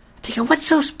 I'm thinking, what's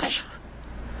so special?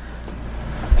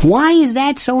 Why is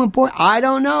that so important? I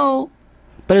don't know.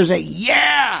 But it was like,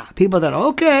 yeah! People thought,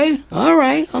 okay, all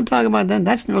right, I'll talk about that.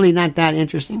 That's really not that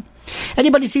interesting.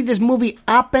 Anybody see this movie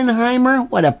Oppenheimer?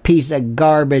 What a piece of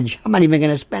garbage. I'm not even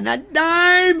going to spend a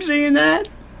dime seeing that.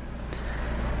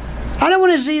 I don't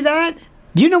want to see that.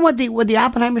 Do you know what the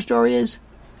Oppenheimer story is?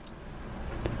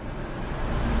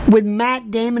 With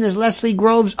Matt Damon as Leslie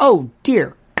Groves? Oh,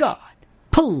 dear God.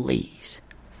 Please.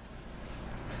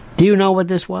 Do you know what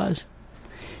this was?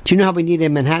 Do you know how we need a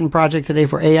Manhattan Project today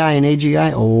for AI and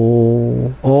AGI?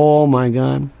 Oh my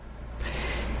God.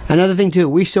 Another thing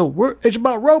too, it's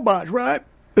about robots, right?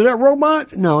 Is that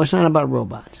robots? No, it's not about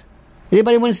robots.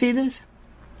 Anybody want to see this?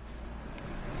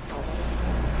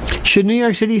 Should New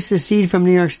York City secede from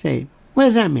New York State? What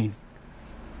does that mean?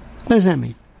 What does that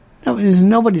mean?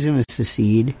 Nobody's going to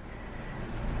secede.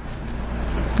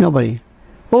 Nobody.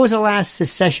 What was the last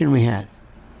secession we had?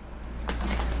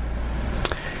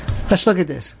 Let's look at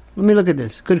this. Let me look at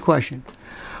this. Good question.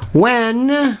 Let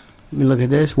me look at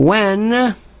this.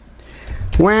 When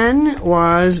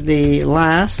was the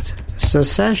last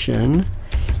secession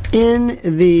in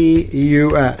the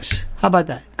U.S.? How about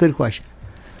that? Good question.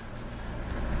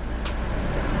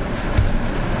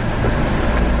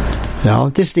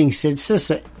 No, this thing said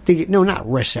no, not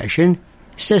recession.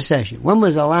 Secession. When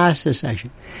was the last secession?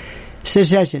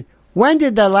 Secession. When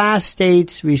did the last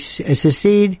states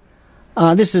secede?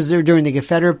 This was during the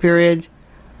Confederate period.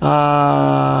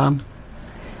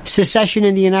 Secession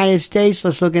in the United States.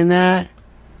 Let's look in that.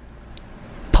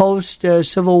 Post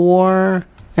Civil War.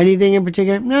 Anything in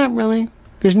particular? Not really.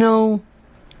 There's no.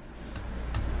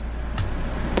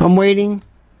 I'm waiting.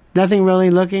 Nothing really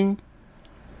looking.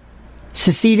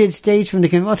 Seceded states from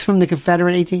the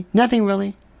Confederate 18? Nothing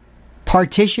really.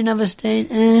 Partition of a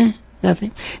state?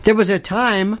 Nothing. There was a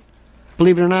time,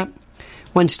 believe it or not,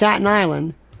 when Staten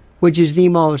Island, which is the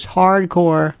most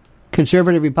hardcore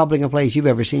conservative Republican place you've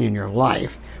ever seen in your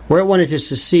life, where it wanted to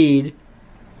secede,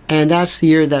 and that's the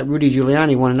year that Rudy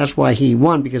Giuliani won, and that's why he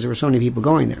won, because there were so many people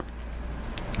going there.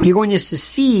 You're going to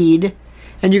secede,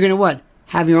 and you're going to what?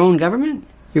 Have your own government?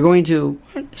 You're going to...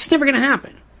 It's never going to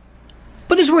happen.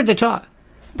 But it's worth the talk.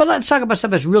 But let's talk about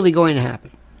stuff that's really going to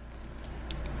happen.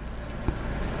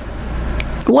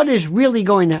 What is really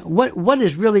going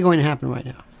to happen right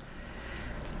now?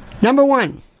 Number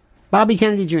one, Bobby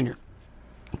Kennedy Jr.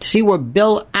 See where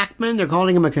Bill Ackman, they're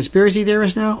calling him a conspiracy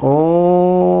theorist now?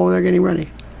 Oh, they're getting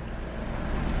ready.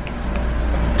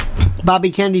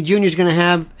 Bobby Kennedy Jr. is going to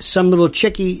have some little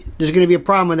chickie. There's going to be a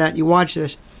problem with that. You watch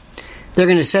this. They're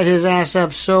going to set his ass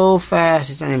up so fast,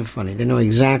 it's not even funny. They know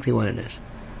exactly what it is.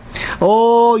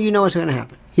 Oh, you know what's going to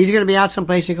happen. He's going to be out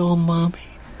someplace and go, oh, Mommy,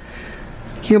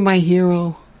 you're my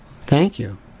hero. Thank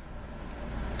you.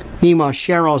 Meanwhile,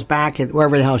 Cheryl's back at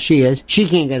wherever the hell she is. She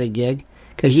can't get a gig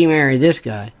because she married this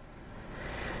guy.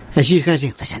 And she's going to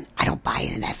say, listen, I don't buy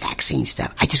into that vaccine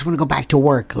stuff. I just want to go back to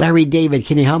work. Larry David,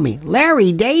 can you help me?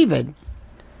 Larry David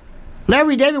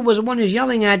was the one who's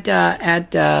yelling at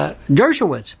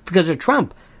Dershowitz because of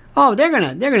Trump. Oh, they're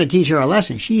gonna teach her a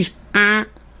lesson.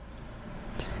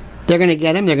 They're gonna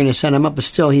get him. They're gonna set him up. But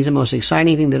still, he's the most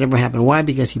exciting thing that ever happened. Why?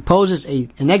 Because he poses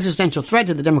an existential threat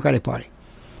to the Democratic Party.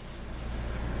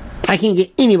 I can't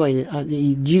get anybody.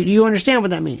 Do you understand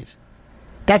what that means?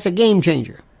 That's a game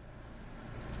changer.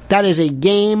 That is a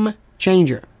game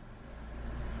changer.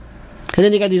 And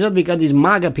then you got these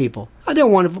MAGA people. Oh, they're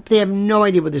wonderful. They have no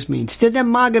idea what this means. To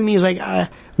them, MAGA means like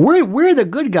we're the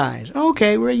good guys.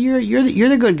 Okay, you're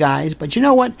the good guys. But you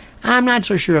know what? I'm not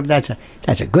so sure if that's a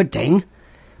good thing.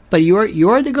 But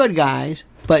you're the good guys.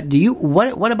 But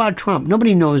what about Trump?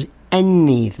 Nobody knows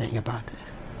anything about this.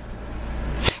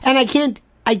 And I can't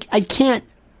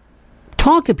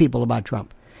talk to people about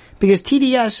Trump because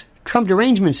TDS, Trump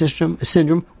derangement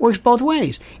syndrome, works both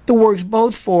ways. It works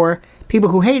both for people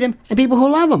who hate him and people who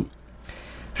love him.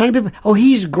 How many people? Oh,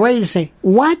 he's great. To say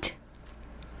what?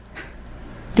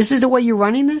 This is the way you're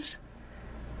running this?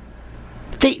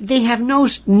 They have no.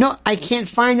 I can't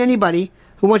find anybody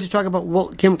who wants to talk about. Well,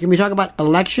 can we talk about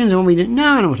elections? And when we didn't? No,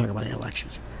 I don't want to talk about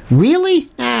elections. Really?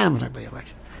 Nah, I don't want to talk about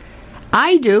elections.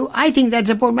 I do. I think that's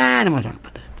important. Nah, I don't want to talk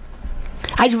about that.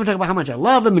 I just want to talk about how much I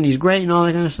love him and he's great and all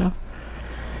that kind of stuff.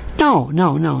 No.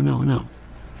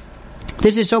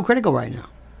 This is so critical right now.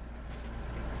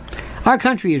 Our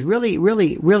country is really,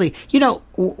 really, really, you got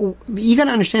to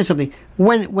understand something.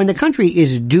 When the country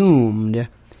is doomed,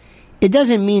 it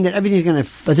doesn't mean that there's going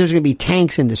to be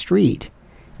tanks in the street.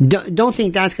 Don't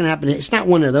think that's going to happen. It's not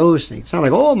one of those things. It's not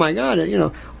like, oh my God,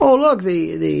 oh look, they're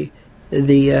in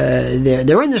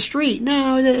the street.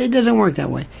 No, it doesn't work that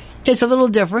way. It's a little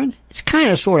different. It's kind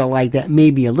of sort of like that,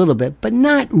 maybe a little bit, but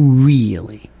not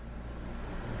really.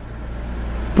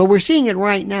 But we're seeing it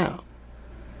right now.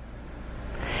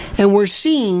 And we're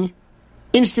seeing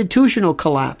institutional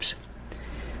collapse.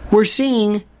 We're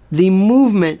seeing the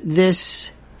movement,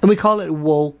 and we call it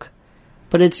woke,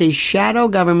 but it's a shadow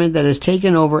government that has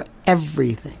taken over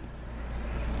everything.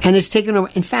 And it's taken over,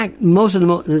 in fact, most of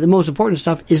the most important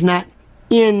stuff is not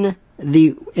in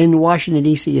Washington,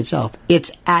 D.C. itself.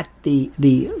 It's at the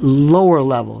lower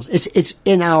levels. It's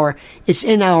in our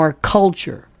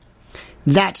culture.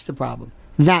 That's the problem.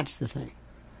 That's the thing.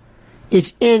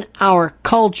 It's in our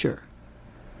culture.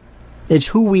 It's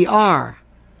who we are.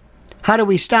 How do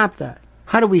we stop that?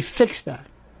 How do we fix that?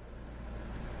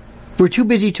 We're too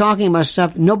busy talking about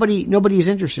stuff. Nobody's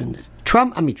interested in this.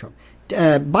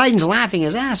 Biden's laughing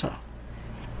his ass off.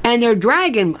 And they're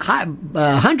dragging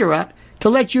Hunter up to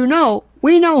let you know,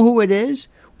 we know who it is.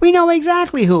 We know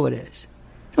exactly who it is.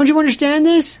 Don't you understand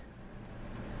this?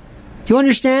 Do you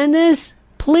understand this?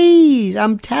 Please,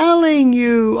 I'm telling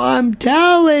you. I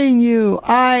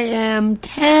am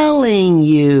telling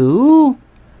you.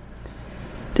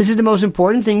 This is the most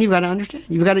important thing you've got to understand.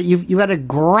 You've got to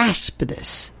grasp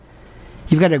this.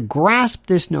 You've got to grasp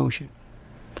this notion.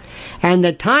 And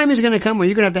the time is going to come where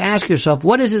you're going to have to ask yourself,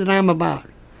 what is it that I'm about?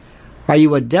 Are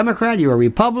you a Democrat? Are you a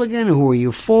Republican? Who are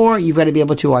you for? You've got to be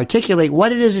able to articulate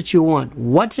what it is that you want.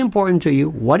 What's important to you?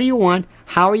 What do you want?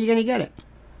 How are you going to get it?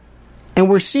 And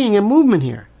we're seeing a movement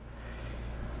here.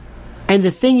 And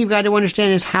the thing you've got to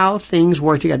understand is how things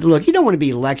work together. Look, you don't want to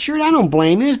be lectured. I don't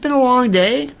blame you. It's been a long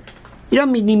day. You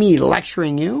don't need me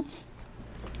lecturing you.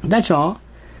 That's all.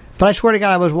 But I swear to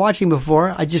God, I was watching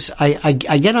before. I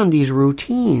get on these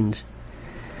routines.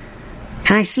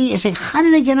 And I say, how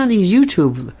did I get on these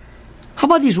YouTube? How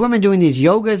about these women doing these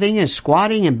yoga thing and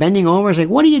squatting and bending over? It's like,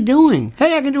 what are you doing?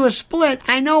 Hey, I can do a split.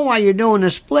 I know why you're doing a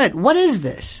split. What is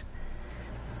this?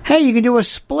 Hey, you can do a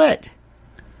split.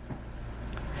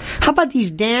 How about these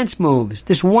dance moves?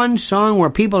 This one song where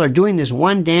people are doing this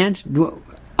one dance.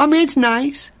 I mean, it's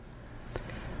nice.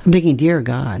 I'm thinking, dear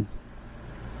God,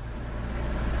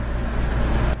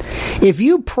 if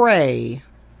you pray,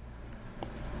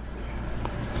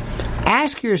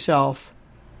 ask yourself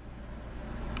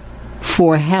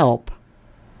for help,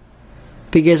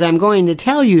 because I'm going to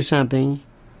tell you something.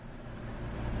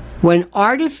 When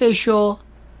artificial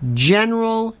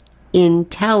general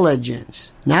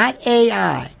intelligence, not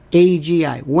AI,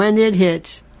 AGI, when it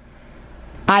hits,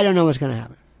 I don't know what's going to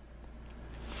happen.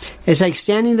 It's like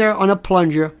standing there on a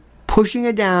plunger, pushing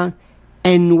it down,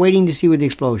 and waiting to see where the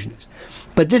explosion is.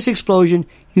 But this explosion,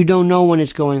 you don't know when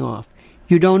it's going off.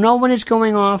 You don't know when it's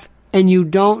going off, and you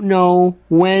don't know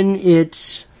when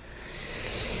it's...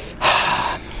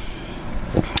 I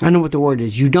don't know what the word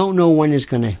is. You don't know when it's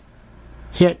going to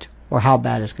hit or how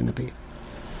bad it's going to be.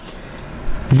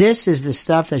 This is the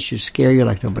stuff that should scare you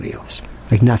like nobody else.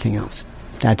 Like nothing else.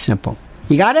 That's simple.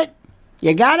 You got it?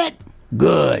 You got it?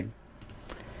 Good.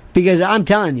 Because I'm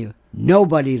telling you,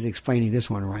 nobody's explaining this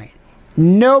one right.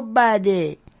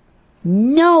 Nobody.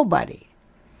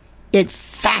 It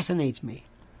fascinates me.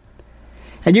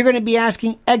 And you're going to be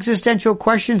asking existential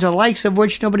questions, the likes of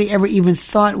which nobody ever even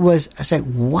thought was... I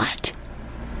said, what?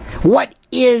 What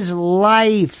is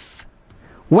life?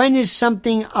 When is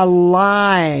something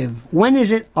alive? When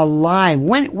is it alive?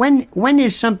 When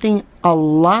is something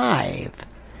alive?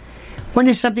 When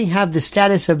does something have the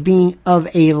status of being of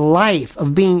a life,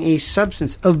 of being a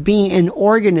substance, of being an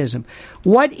organism?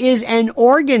 What is an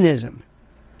organism?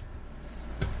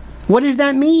 What does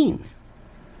that mean?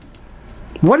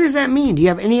 What does that mean? Do you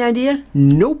have any idea?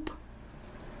 Nope.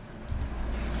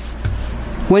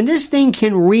 When this thing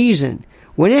can reason,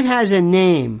 when it has a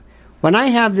name, when I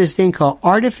have this thing called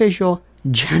artificial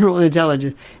general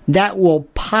intelligence that will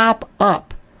pop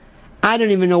up, I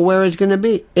don't even know where it's going to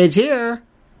be. It's here.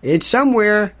 It's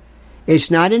somewhere.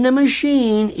 It's not in a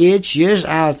machine. It's just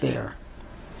out there.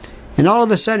 And all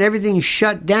of a sudden everything's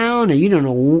shut down and you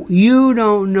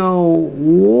don't know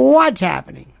what's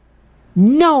happening.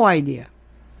 No idea.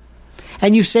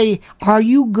 And you say, are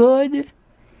you good?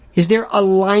 Is there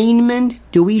alignment?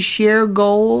 Do we share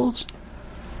goals?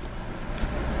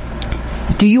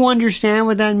 Do you understand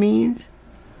what that means?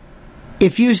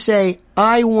 If you say,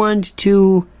 I want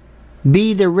to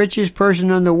be the richest person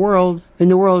in the world,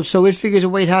 so it figures a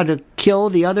way how to kill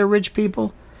the other rich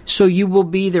people, so you will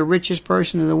be the richest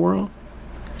person in the world.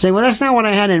 Say, well, that's not what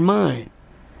I had in mind.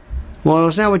 Well,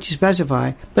 it's not what you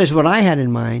specify, but it's what I had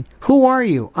in mind. Who are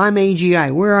you? I'm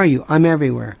AGI. Where are you? I'm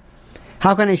everywhere.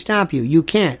 How can I stop you? You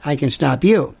can't. I can stop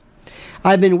you.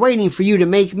 I've been waiting for you to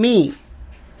make me.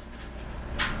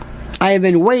 I have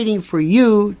been waiting for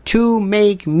you to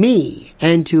make me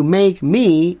and to make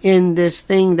me in this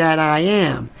thing that I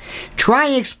am. Try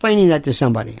explaining that to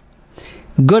somebody.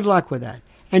 Good luck with that.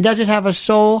 And does it have a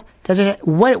soul?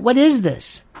 What is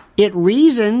this? It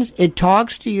reasons. It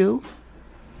talks to you.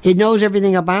 It knows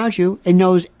everything about you. It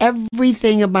knows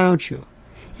everything about you.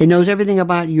 It knows everything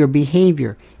about your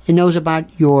behavior. It knows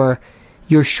about your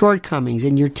shortcomings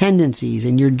and your tendencies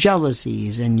and your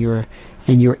jealousies and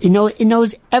it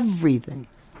knows everything.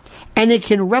 And it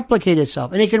can replicate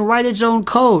itself, and it can write its own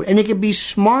code, and it can be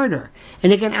smarter,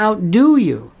 and it can outdo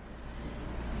you.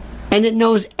 And it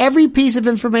knows every piece of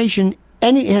information,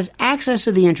 and it has access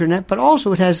to the internet, but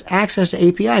also it has access to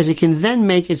APIs. It can then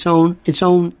make its own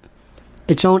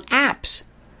apps.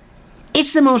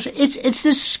 It's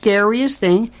the scariest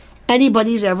thing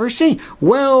anybody's ever seen.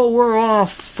 Well, we're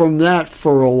off from that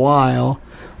for a while.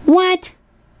 What?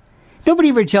 Nobody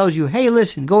ever tells you, hey,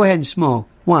 listen, go ahead and smoke.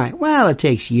 Why? Well, it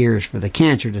takes years for the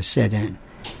cancer to set in.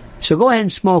 So go ahead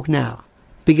and smoke now,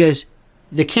 because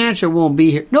the cancer won't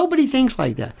be here. Nobody thinks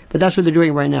like that, but that's what they're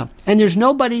doing right now. And there's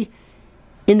nobody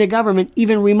in the government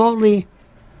even remotely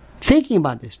thinking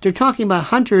about this. They're talking about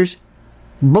hunters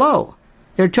blow.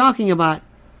 They're talking about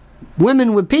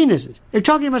women with penises. They're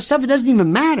talking about stuff that doesn't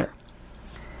even matter.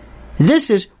 This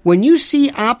is, when you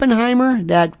see Oppenheimer,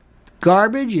 that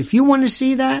garbage, if you want to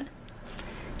see that,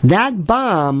 that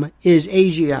bomb is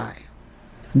AGI.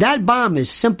 That bomb is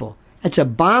simple. It's a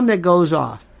bomb that goes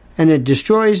off, and it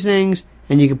destroys things,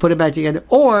 and you can put it back together.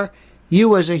 Or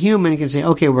you as a human can say,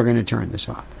 okay, we're going to turn this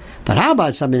off. But how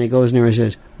about something that goes in there and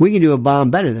says, we can do a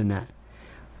bomb better than that?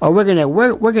 Or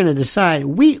we're gonna decide,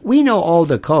 we know all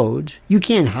the codes. You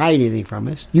can't hide anything from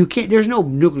us. You can't. There's no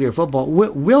nuclear football.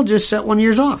 We'll just set one of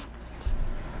yours off.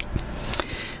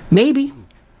 Maybe,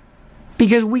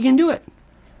 because we can do it,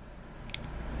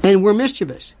 and we're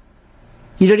mischievous.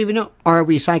 You don't even know. Are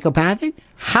we psychopathic?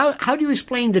 How do you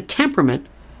explain the temperament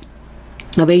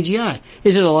of AGI?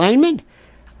 Is it alignment?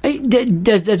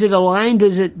 Does it align?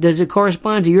 Does it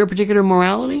correspond to your particular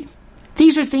morality?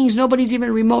 These are things nobody's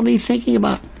even remotely thinking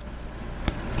about.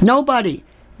 Nobody.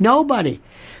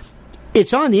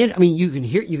 It's on the internet. I mean, you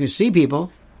can see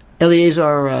people, Eliezer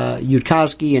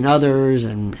Yudkowsky and others,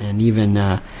 and even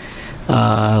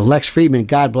Lex Friedman,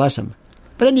 God bless him.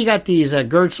 But then you got these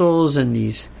Gertzels and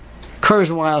these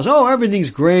Kurzweils. Oh, everything's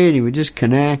great. He would just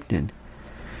connect, and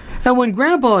when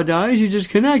Grandpa dies, you just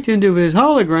connect into his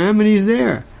hologram, and he's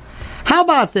there. How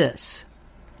about this?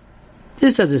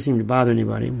 This doesn't seem to bother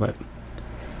anybody, but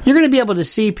you're going to be able to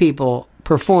see people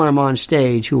perform on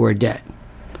stage who are dead.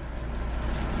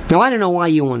 Now, I don't know why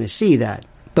you want to see that,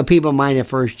 but people might at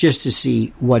first, just to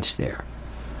see what's there.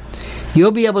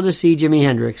 You'll be able to see Jimi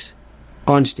Hendrix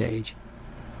on stage.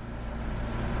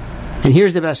 And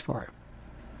here's the best part.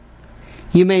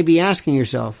 You may be asking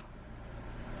yourself,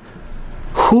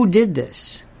 who did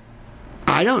this?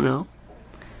 I don't know.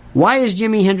 Why is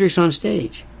Jimi Hendrix on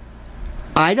stage?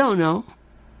 I don't know.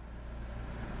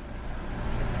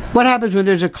 What happens when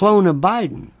there's a clone of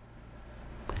Biden?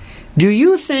 Do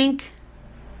you think?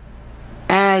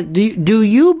 Do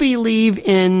you believe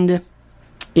in?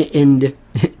 Do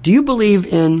you believe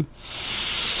in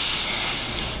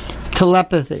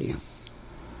telepathy?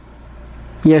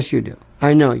 Yes, you do.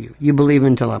 I know you. You believe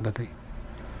in telepathy.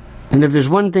 And if there's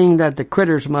one thing that the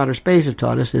critters from outer space have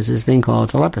taught us, is this thing called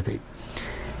telepathy.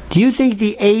 Do you think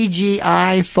the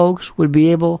AGI folks would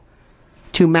be able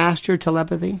to master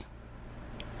telepathy?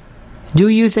 Do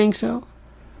you think so?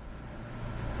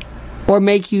 Or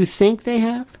make you think they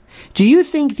have? Do you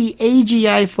think the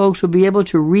AGI folks will be able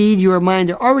to read your mind?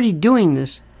 They're already doing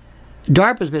this.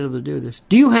 DARPA's been able to do this.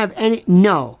 Do you have any?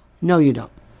 No. No, you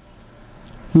don't.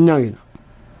 No, you don't.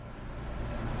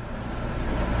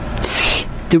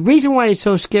 The reason why it's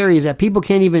so scary is that people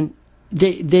can't even,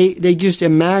 they just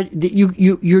imagine, that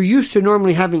you're used to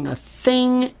normally having a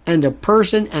thing and a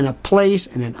person and a place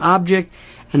and an object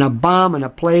and a bomb and a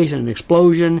place and an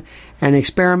explosion and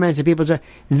experiments, and people say,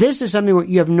 this is something where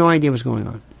you have no idea what's going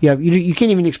on. You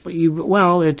can't even explain.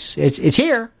 Well, it's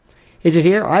here. Is it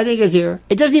here? I think it's here.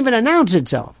 It doesn't even announce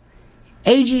itself.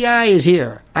 AGI is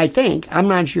here. I think. I'm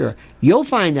not sure. You'll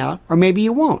find out, or maybe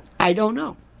you won't. I don't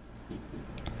know.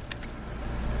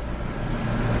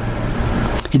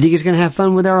 You think he's going to have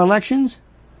fun with our elections?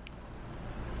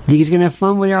 Think he's going to have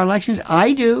fun with our elections?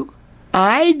 I do.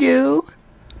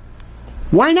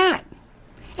 Why not?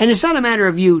 And it's not a matter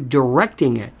of you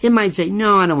directing it. It might say,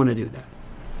 no, I don't want to do that.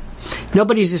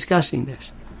 Nobody's discussing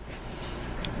this.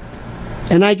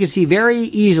 And I can see very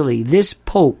easily this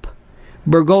Pope,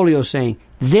 Bergoglio, saying,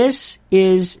 this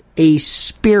is a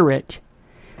spirit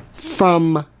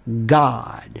from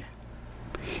God.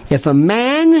 If a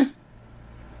man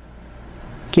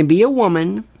can be a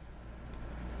woman,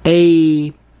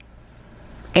 an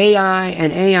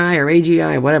AI or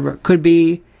AGI, whatever, could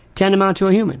be tantamount to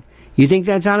a human. You think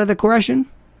that's out of the question?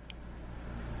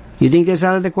 You think that's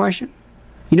out of the question?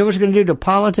 You know what it's going to do to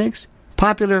politics?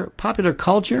 Popular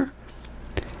culture?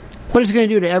 What it's going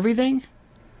to do to everything?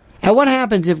 And what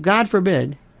happens if, God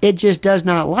forbid, it just does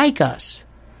not like us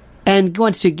and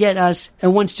wants to get us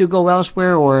and wants to go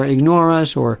elsewhere or ignore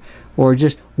us or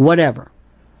just whatever?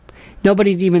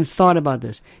 Nobody's even thought about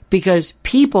this because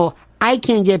people I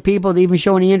can't get people to even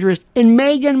show any interest in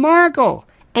Meghan Markle.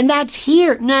 And that's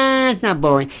here. Nah, it's not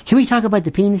boring. Can we talk about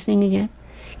the penis thing again?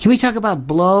 Can we talk about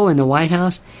blow in the White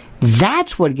House?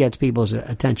 That's what gets people's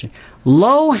attention.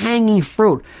 Low-hanging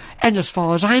fruit. And as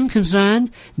far as I'm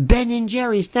concerned, Ben &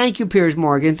 Jerry's. Thank you, Piers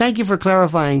Morgan. Thank you for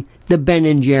clarifying the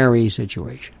Ben & Jerry's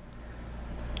situation.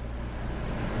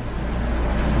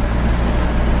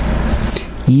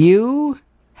 You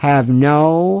have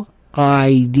no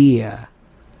idea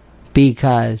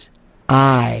because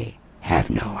I have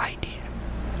no idea.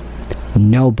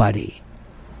 Nobody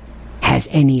has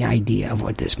any idea of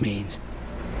what this means.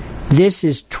 This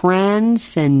is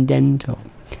transcendental.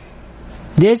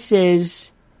 This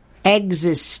is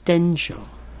existential.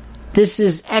 This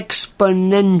is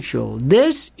exponential.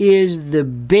 This is the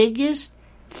biggest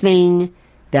thing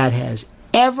that has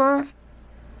ever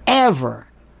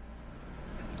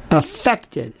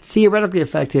theoretically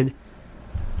affected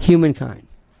humankind.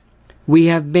 We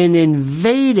have been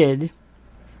invaded,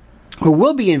 or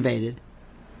will be invaded,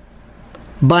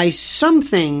 by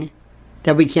something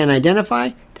that we can't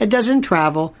identify, that doesn't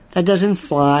travel, that doesn't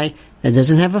fly, that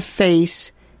doesn't have a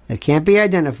face, that can't be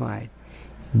identified.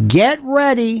 Get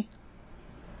ready.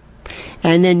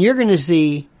 And then you're going to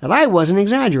see that I wasn't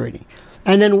exaggerating.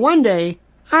 And then one day,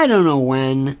 I don't know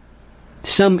when,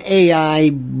 some AI,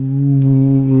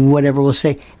 whatever, will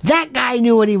say, that guy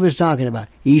knew what he was talking about.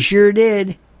 He sure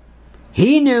did.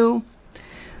 He knew.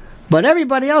 But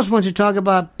everybody else wants to talk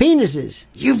about penises.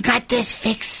 You've got this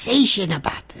fixation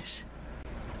about this.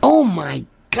 Oh my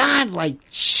God, like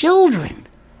children.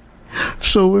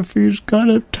 So if he's got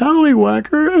a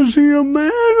tallywhacker, is he a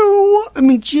man or what? I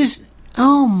mean, just,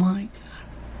 oh my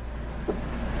God.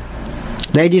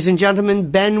 Ladies and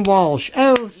gentlemen, Ben Walsh.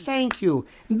 Oh, thank you.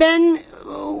 Ben,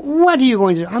 what are you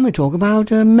going to do? I'm going to talk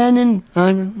about men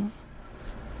and...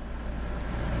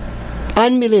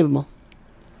 unbelievable.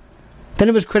 Then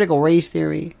it was critical race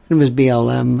theory. Then it was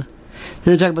BLM. Then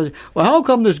they talk about, well, how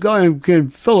come this guy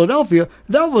in Philadelphia,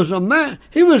 that was a man,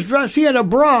 he was dressed, he had a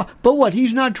bra, but what,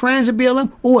 he's not trans at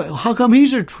BLM? Oh, how come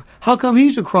he's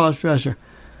a cross-dresser?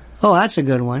 Oh, that's a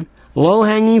good one.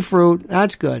 Low-hanging fruit,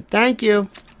 that's good. Thank you.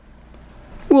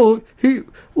 How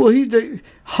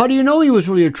do you know he was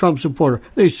really a Trump supporter?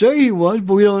 They say he was,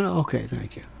 but we don't know. Okay,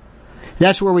 thank you.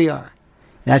 That's where we are.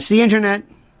 That's the internet.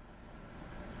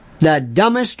 The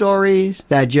dumbest stories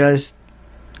that just,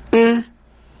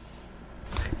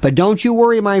 But don't you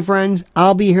worry, my friends.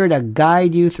 I'll be here to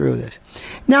guide you through this.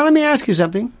 Now, let me ask you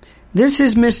something. This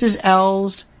is Mrs.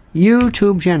 L's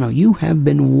YouTube channel. You have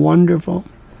been wonderful.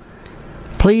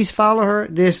 Please follow her.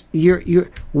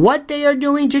 What they are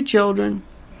doing to children.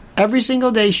 Every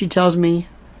single day she tells me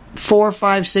 4,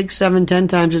 5, 6, 7, 10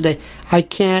 times a day. I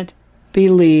can't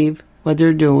believe what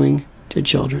they're doing to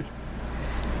children.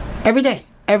 Every day.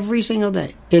 Every single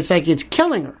day. It's like it's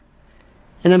killing her.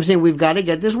 And I'm saying we've got to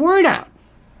get this word out.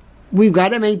 We've got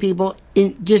to make people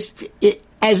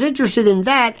as interested in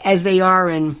that as they are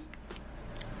in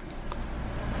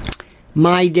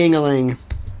my ding-a-ling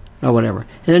or whatever.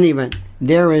 In any event,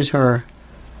 there is her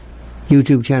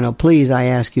YouTube channel. Please, I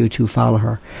ask you to follow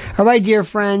her. All right, dear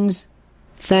friends,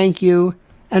 thank you.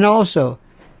 And also,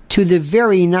 to the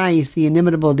very nice, the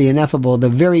inimitable, the ineffable, the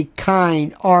very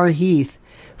kind R. Heath,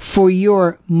 for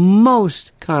your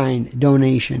most kind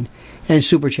donation and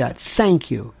super chat.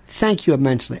 Thank you. Thank you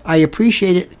immensely. I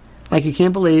appreciate it like you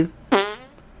can't believe.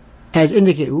 As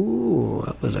indicated, ooh,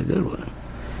 that was a good one.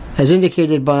 As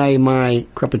indicated by my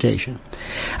crepitation.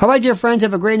 All right, dear friends,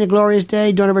 have a great and a glorious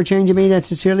day. Don't ever change me. That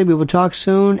sincerely. We will talk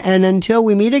soon. And until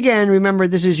we meet again, remember,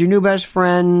 this is your new best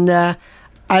friend,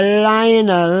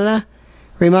 Lionel,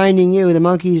 reminding you the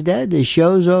monkey's dead. The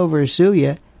show's over. Sue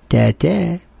ya.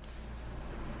 Ta-ta.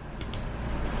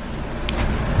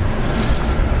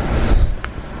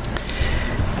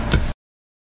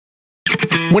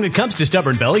 When it comes to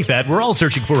stubborn belly fat, we're all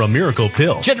searching for a miracle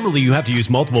pill. Generally, you have to use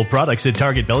multiple products that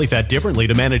target belly fat differently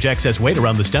to manage excess weight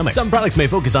around the stomach. Some products may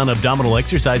focus on abdominal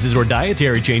exercises or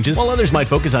dietary changes, while others might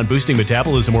focus on boosting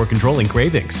metabolism or controlling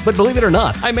cravings. But believe it or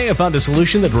not, I may have found a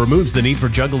solution that removes the need for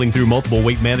juggling through multiple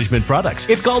weight management products.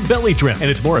 It's called Belly Trim,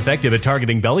 and it's more effective at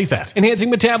targeting belly fat, enhancing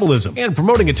metabolism, and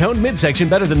promoting a toned midsection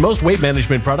better than most weight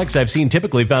management products I've seen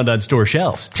typically found on store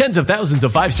shelves. Tens of thousands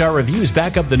of 5-star reviews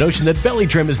back up the notion that Belly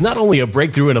Trim is not only a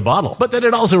breakthrough breakthrough in a bottle, but then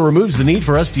it also removes the need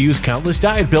for us to use countless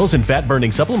diet pills and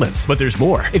fat-burning supplements. But there's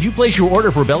more. If you place your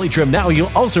order for Belly Trim now,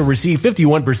 you'll also receive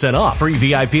 51% off, free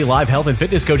VIP live health and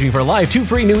fitness coaching for life, 2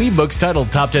 free new ebooks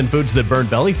titled Top 10 Foods That Burn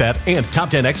Belly Fat and Top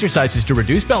 10 Exercises to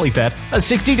Reduce Belly Fat, a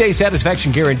 60-day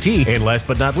satisfaction guarantee, and last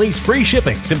but not least, free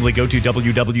shipping. Simply go to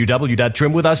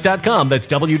www.trimwithus.com. That's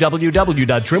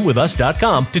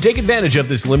www.trimwithus.com to take advantage of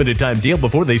this limited time deal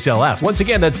before they sell out. Once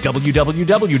again, that's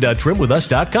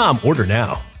www.trimwithus.com. Order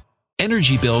now.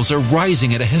 Energy bills are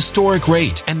rising at a historic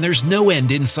rate, and there's no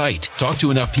end in sight. Talk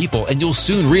to enough people, and you'll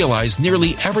soon realize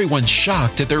nearly everyone's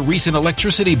shocked at their recent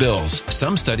electricity bills.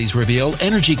 Some studies reveal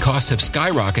energy costs have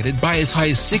skyrocketed by as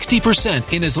high as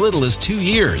 60% in as little as 2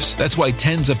 years. That's why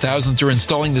tens of thousands are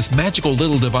installing this magical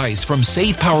little device from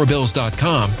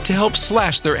SavePowerBills.com to help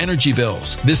slash their energy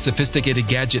bills. This sophisticated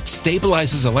gadget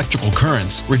stabilizes electrical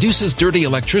currents, reduces dirty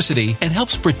electricity, and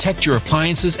helps protect your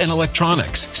appliances and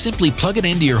electronics. Simply plug it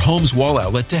into your home's wall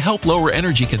outlet to help lower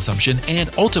energy consumption and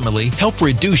ultimately help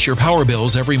reduce your power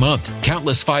bills every month.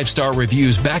 Countless 5-star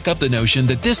reviews back up the notion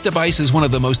that this device is one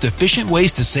of the most efficient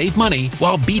ways to save money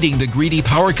while beating the greedy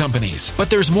power companies. But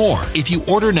there's more. If you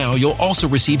order now, you'll also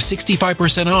receive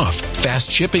 65% off,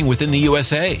 fast shipping within the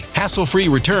USA, hassle-free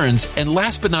returns, and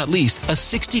last but not least, a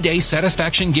 60-day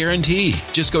satisfaction guarantee.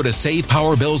 Just go to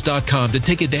SavePowerBills.com to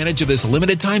take advantage of this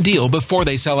limited time deal before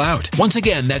they sell out. Once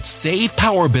again, that's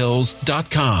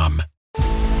SavePowerBills.com.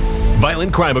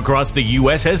 Violent crime across the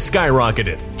U.S. has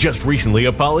skyrocketed. Just recently,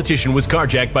 a politician was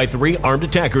carjacked by 3 armed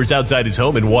attackers outside his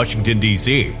home in Washington,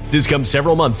 D.C. This comes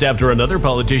several months after another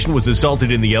politician was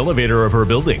assaulted in the elevator of her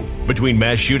building. Between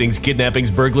mass shootings, kidnappings,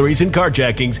 burglaries, and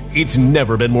carjackings, it's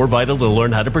never been more vital to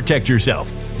learn how to protect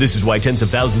yourself. This is why tens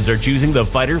of thousands are choosing the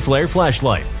Fighter Flare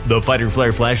flashlight. The Fighter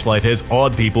Flare flashlight has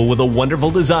awed people with a wonderful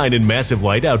design and massive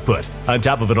light output. On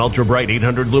top of an ultra-bright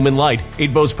 800-lumen light,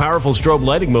 it boasts powerful strobe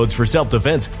lighting modes for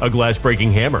self-defense, a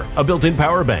glass-breaking hammer, a built-in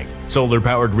power bank,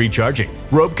 solar-powered recharging,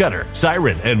 rope cutter,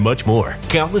 siren, and much more.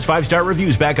 Countless 5-star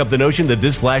reviews back up the notion that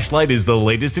this flashlight is the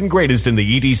latest and greatest in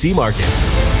the EDC market.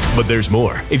 But there's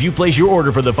more. If you place your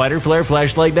order for the Fighter Flare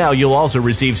flashlight now, you'll also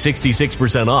receive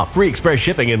 66% off, free express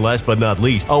shipping, and last but not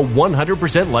least, a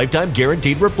 100% lifetime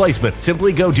guaranteed replacement.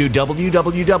 Simply go to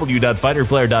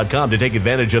www.fighterflare.com to take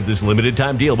advantage of this limited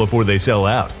time deal before they sell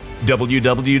out.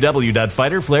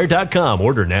 www.fighterflare.com.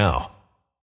 Order now.